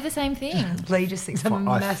 I do the same thing. Lee just thinks I'm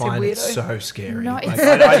a I massive find weirdo. it so scary. No, Like, it's-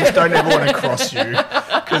 I just don't ever want to cross you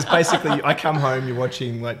because basically I come home, you're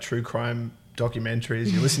watching like true crime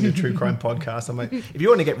documentaries, you're listening to true crime podcasts. I'm like, if you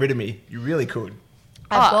want to get rid of me, you really could.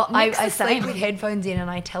 Nick's I the sleep same. with headphones in,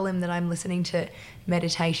 and I tell him that I'm listening to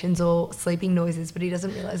meditations or sleeping noises, but he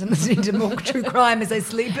doesn't realise I'm listening to more true crime as I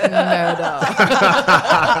sleep.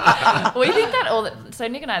 We think that so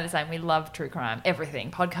Nick and I are the same. We love true crime,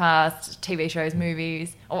 everything, podcasts, TV shows,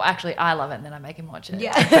 movies. Or actually, I love it, and then I make him watch it.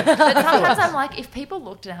 Yeah. But sometimes I'm like, if people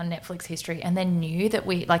looked at our Netflix history and then knew that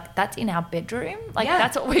we like that's in our bedroom, like Yeah.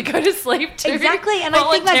 that's what we go to sleep to. Exactly, and I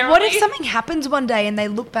think like, what if voluntarily. something happens one day and they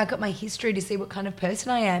look back at my history to see what kind of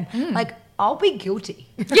person I am? Like, I'll be guilty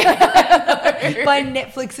by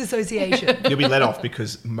Netflix association. You'll be let off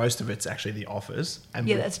because most of it's actually The Office, and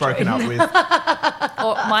Yeah, we've that's broken true. up with.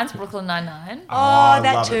 Or mine's Brooklyn Nine-Nine. Oh,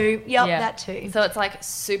 that love too. Yep, that too. So it's like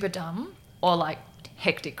super dumb or like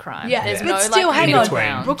hectic crime. Yeah, There's but no still, like hang in on. between.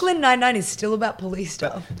 ground. Brooklyn Nine-Nine is still about police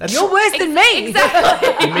stuff. that's- You're worse than me.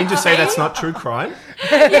 Exactly. You mean to say that's not true crime?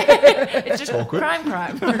 It's just awkward. crime.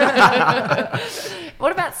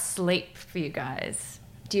 What about sleep for you guys?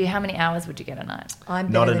 How many hours would you get a night? I'm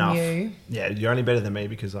Not better enough. than you. Yeah, you're only better than me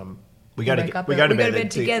because we go to Wake up we early. go to we bed, go to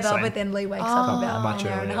bed together, same. but then Lee wakes up about much an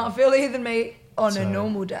hour and a earlier. half earlier than me on a So-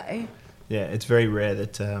 normal day. Yeah, it's very rare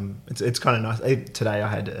that it's kind of nice. Today I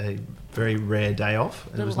had a very rare day off,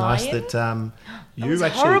 and it was nice lion? that It you was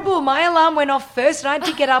actually horrible. My alarm went off first, and I had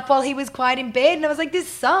to get up while he was quiet in bed, and I was like, "This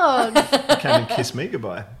sucks." came and kissed me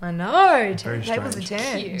goodbye. I know. Very Tables are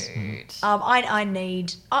strange. turned. Cute.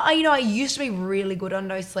 I used to be really good on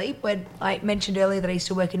no sleep. When I mentioned earlier that I used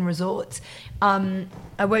to work in resorts, I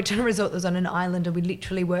worked on a resort that was on an island, and we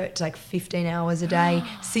literally worked like 15 hours a day,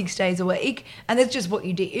 6 days a week, and that's just what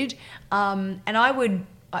you did. And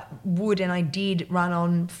I did run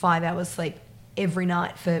on 5 hours sleep every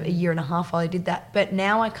night for a year and a half while I did that. But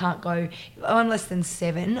now I can't go. If I'm less than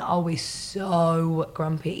 7, I'll be so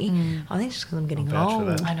grumpy. I think it's just because I'm getting vouch for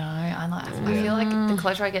old. that. I know. I feel like the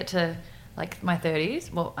closer I get to like my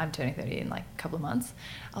 30s, well, I'm turning 30 in like a couple of months.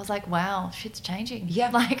 I was like, wow, shit's changing. Yeah,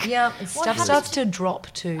 Like, yeah. what Stuff happened? starts to drop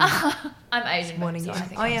too. I'm Asian, Morning, so I yeah.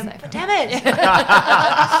 think I I'm am. safe. But damn it! But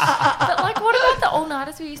like, what about the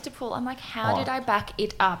all-nighters we used to pull? I'm like, how Oh. did I back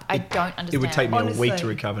it up? I don't understand. It would take me a week Honestly. to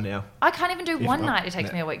recover now. I can't even do one not- night. It takes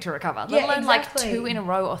no. me a week to recover. Yeah, Let alone exactly. like 2 in a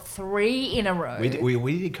row or 3 in a row. We did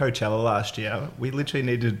Coachella last year. We literally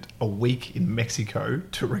needed a week in Mexico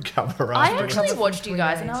to recover I after. actually recover watched for you 3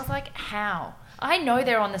 guys and days. I was like, how? I know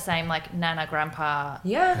they're on the same like Nana Grandpa,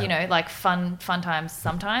 Yeah. you know, like fun times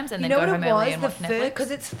sometimes, and You then know go what home it early was? and The watch first,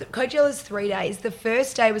 Netflix. because Coachella's 3 days. The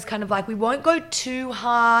first day was kind of like, we won't go too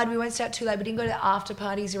hard. We won't start too late. We didn't go to after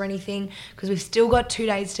parties or anything because we've still got 2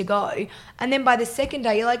 days to go. And then by the second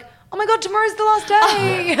day, you're like, oh my God, tomorrow's the last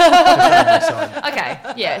day. Okay,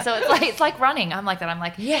 yeah. So it's like running. I'm like that. I'm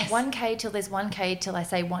like, Yes. 1K till there's 1K till I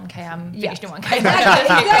say 1K. I'm Yeah. finished in 1K.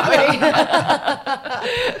 Exactly.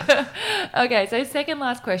 Okay, so second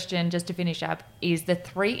last question, just to finish up, is the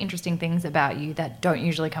 3 interesting things about you that don't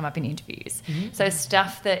usually come up in interviews. So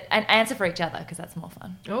stuff that, and answer for each other because that's more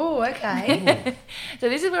fun. Oh, okay. So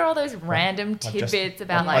this is where all those random I've just- tidbits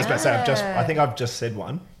about I was like, about to say, I think I've just said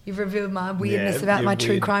one. You've revealed my weirdness Yeah, about you're my true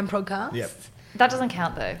weird. crime podcast. Yep. that doesn't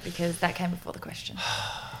count though because that came before the question.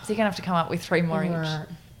 So you're gonna have to come up with 3 more each. Right.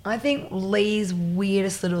 I think Lee's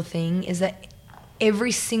weirdest little thing is that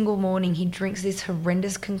every single morning he drinks this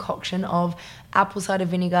horrendous concoction of apple cider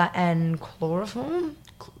vinegar and chloroform.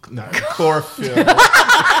 No, chlorophyll.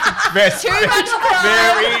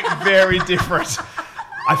 Very, very different.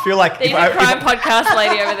 I feel like There's a crime podcast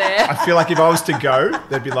lady over there. I feel like if I was to go,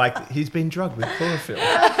 they'd be like, he's been drugged with chlorophyll.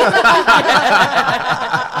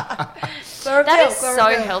 That is so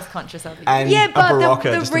health conscious of you. And Yeah, but a Barocca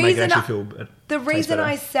the just to make it reason actually feel better. The taste reason better.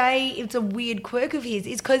 I say it's a weird quirk of his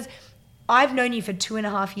is because I've known you for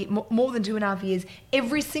 2.5 years, more than 2.5 years.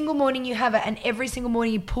 Every single morning you have it, and every single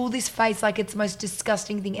morning you pull this face like it's the most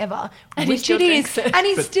disgusting thing ever, And he which still it is, drinks it. and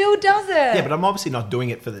he still does it. Yeah, but I'm obviously not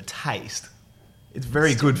doing it for the taste. It's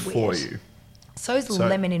very good for weird. you. So's So-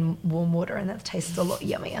 lemon in warm water, and that tastes a lot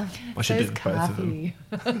yummier. I should So's do both of them.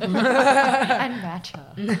 coffee. And matcha.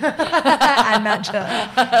 And matcha.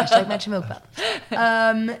 Hashtag matcha milk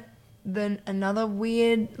bar. Then another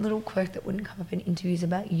weird little quirk that wouldn't come up in interviews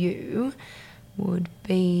about you would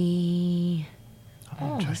be...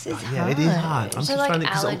 Oh, this is hard. Yeah, it is hard. I'm So just like trying to...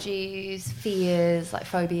 'cause allergies, fears, like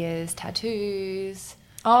phobias, tattoos.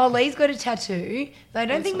 Oh, Lee's got a tattoo that I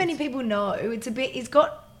don't think many people know. It's a bit... He's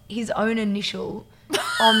got his own initial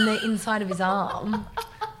on the inside of his arm.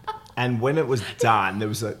 And when it was done, there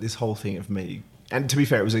was this whole thing of me. And to be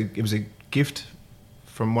fair, it was a gift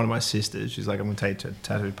from one of my sisters. She's like, I'm going to take you to a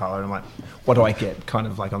tattoo parlor. And I'm like, what do I get? Kind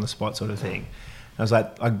of like on the spot sort of thing. And I was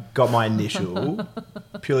like, I got my initial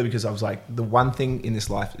purely because I was like, the one thing in this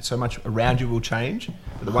life, so much around you will change.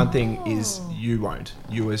 But the one thing is you won't.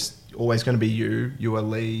 You are always going to be you. You are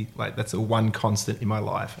Lee. Like that's the one constant in my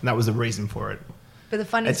life. And that was the reason for it. But the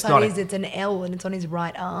funniest It's part not is it's an L and it's on his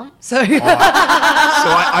right arm. So... So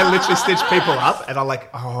I literally stitch people up and I'm like,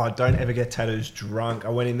 oh, don't ever get tattoos drunk. I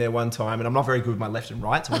went in there one time and I'm not very good with my left and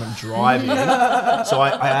right. So when I'm driving, so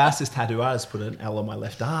I asked this tattoo artist to put an L on my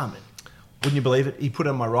left arm. And wouldn't you believe it? He put it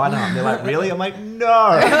on my right arm. They're like, really? I'm like, no.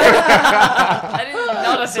 That is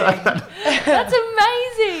not a thing. That's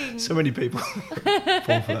amazing. So many people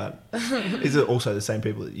fall for that. Is it also the same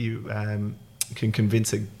people that you can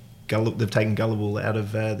convince they've taken gullible out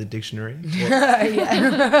of the dictionary?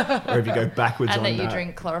 Or if you go backwards And on that you that.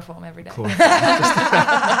 drink chloroform every day.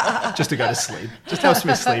 Just to go to sleep. Just helps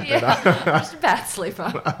me sleep better. Just a bad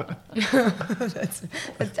sleeper.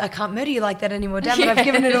 I can't murder you like that anymore. Damn it, I've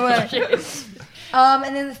given it away.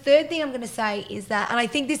 And then the third thing I'm going to say is that, and I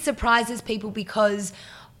think this surprises people because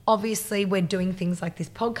obviously we're doing things like this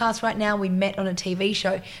podcast right now. We met on a TV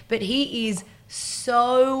show, but he is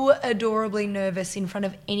so adorably nervous in front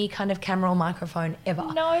of any kind of camera or microphone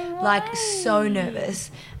ever. No way. Like so nervous,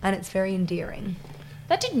 and it's very endearing.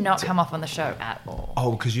 That did not come off on the show at all.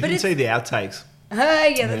 Oh, because you But didn't see the outtakes.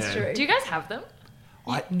 Yeah, that's Yeah. true. Do you guys have them?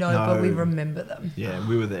 No, but we remember them. Yeah,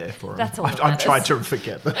 we were there for them. That's all that I'm matters. trying to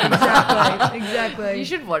forget them. Exactly. You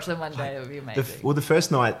should watch them one day. It would be amazing. The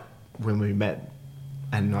first night when we met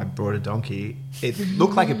and I brought a donkey, it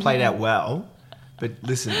looked like it played out well. But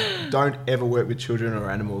listen, don't ever work with children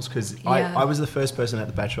or animals because Yeah. I was the first person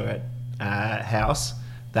at the Bachelorette house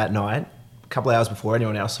that night, a couple of hours before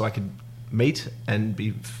anyone else, so I could meet and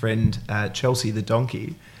befriend Chelsea the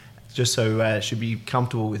donkey, just so she'd be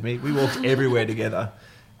comfortable with me. We walked everywhere together.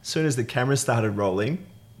 As soon as the camera started rolling,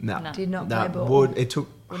 Did not play ball. It took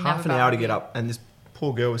Would half never an hour to bothered get you. up, and this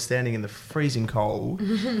poor girl was standing in the freezing cold.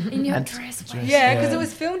 In your And- dress. Yeah, because it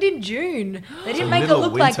was filmed in June. They didn't So make it middle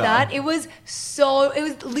look of like winter. that. It was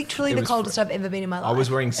literally It the was coldest I've ever been in my life. I was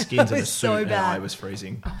wearing skins It and a was suit, so and bad. I was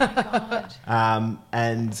freezing. God.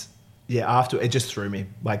 And yeah, after it just threw me.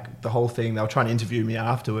 Like the whole thing, they were trying to interview me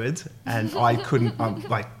afterwards, and I couldn't.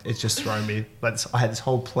 It's just thrown me. Like I had this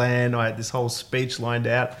whole plan, I had this whole speech lined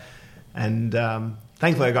out, and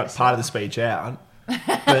thankfully I got part of the speech out.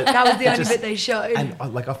 But That was the it only just- bit they showed. And I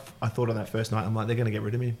thought on that first night, I'm like, they're going to get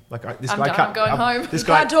rid of me. Like this I'm guy done, can't. I'm going home. This He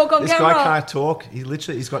guy can't talk on this camera. guy can't talk.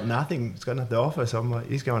 He's got nothing. He's got nothing to offer. So I'm like,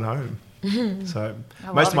 he's going home. So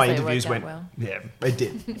well, most of my obviously it interviews worked went. out well. Yeah, it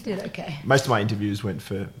did. Did okay. Most of my interviews went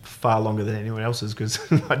for far longer than anyone else's because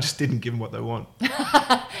I just didn't give them what they want.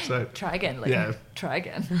 So Try again, Lee. Yeah. Try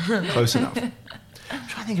again. close enough. I'm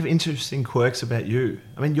trying to think of interesting quirks about you.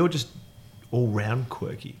 I mean, you're just all round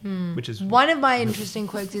quirky, which is One of my interesting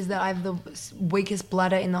quirks is that I have the weakest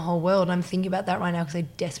bladder in the whole world. I'm thinking about that right now because I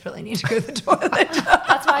desperately need to go to the toilet.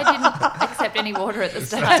 That's why I didn't accept any water at the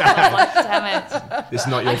start. I was like, damn it. this is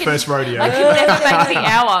not your first rodeo. I can never make the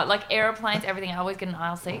hour. Like airplanes, everything. I always get an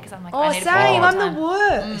aisle seat because I'm like, Oh, I need same. to I'm pee all the time.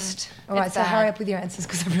 worst. All right, It's so bad. hurry up with your answers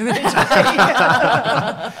because I really need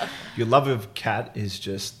to pee. Your love of cat is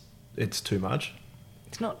just, it's too much.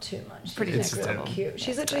 It's not too much. Pretty She's next so level. cute.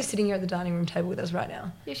 She's actually sitting here at the dining room table with us right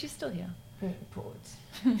now. Yeah, she's still here.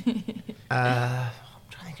 I'm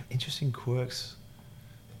trying to think of interesting quirks.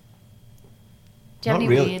 Do you have Not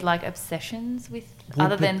any really. weird like obsessions with Well,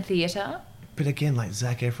 other but- than theatre? But again, like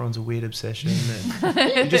Zac Efron's a weird obsession.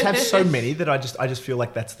 And you just have so many that I just feel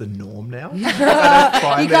like that's the norm now. You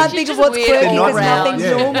can't think just of what's weird quirky all because around. nothing's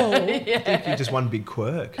Yeah. normal. I think you're just one big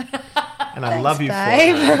quirk. And I love you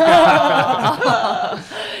babe. for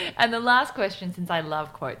it. And the last question, since I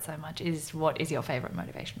love quotes so much, is what is your favourite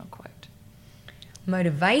motivational quote?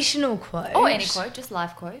 Motivational quote. Or any quote, just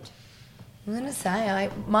life quote. I'm going to say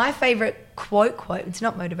my favourite quote, it's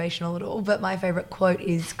not motivational at all, but my favourite quote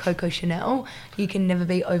is Coco Chanel. You can never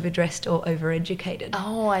be overdressed or overeducated.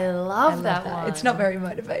 Oh, I love that one. It's not very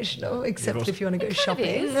motivational, except if you want to go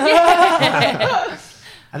shopping.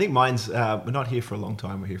 I think mine's we're not here for a long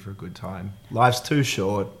time, we're here for a good time. Life's too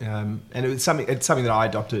short. And it's something that I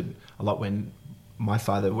adopted a lot when my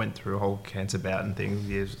father went through a whole cancer bout and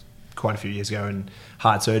things quite a few years ago, and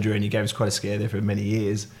heart surgery, and he gave us quite a scare there for many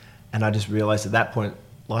years. And I just realised at that point,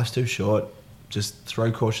 life's too short. Just throw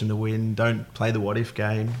caution to the wind. Don't play the what-if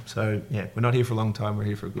game. So, yeah, we're not here for a long time. We're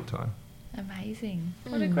here for a good time. Amazing.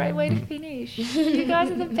 What a great way to finish. You guys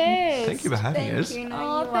are the best. Thank you for having us. Thank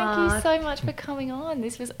you so much for coming on.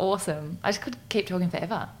 This was awesome. I just could keep talking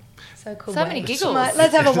forever. So cool. So many giggles.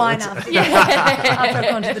 Let's have a wine after. After I've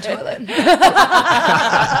gone to the toilet.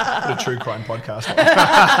 What a true crime podcast.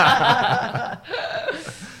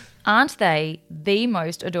 Aren't they the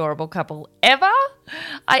most adorable couple ever?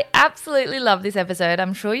 I absolutely love this episode.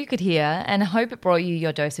 I'm sure you could hear, and hope it brought you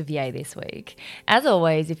your dose of yay this week. As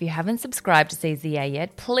always, if you haven't subscribed to Seize the Yay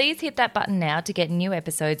yet, please hit that button now to get new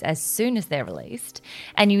episodes as soon as they're released.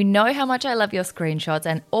 And you know how much I love your screenshots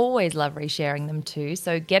and always love resharing them too,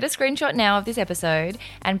 so get a screenshot now of this episode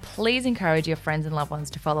and please encourage your friends and loved ones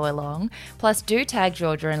to follow along. Plus, do tag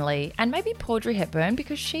Georgia and Lee and maybe Audrey Hepburn,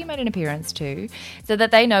 because she made an appearance too, so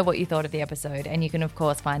that they know what you thought of the episode, and you can of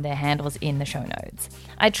course find their handles in the show notes.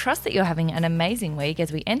 I trust that you're having an amazing week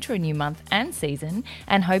as we enter a new month and season,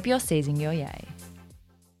 and hope you're seizing your yay.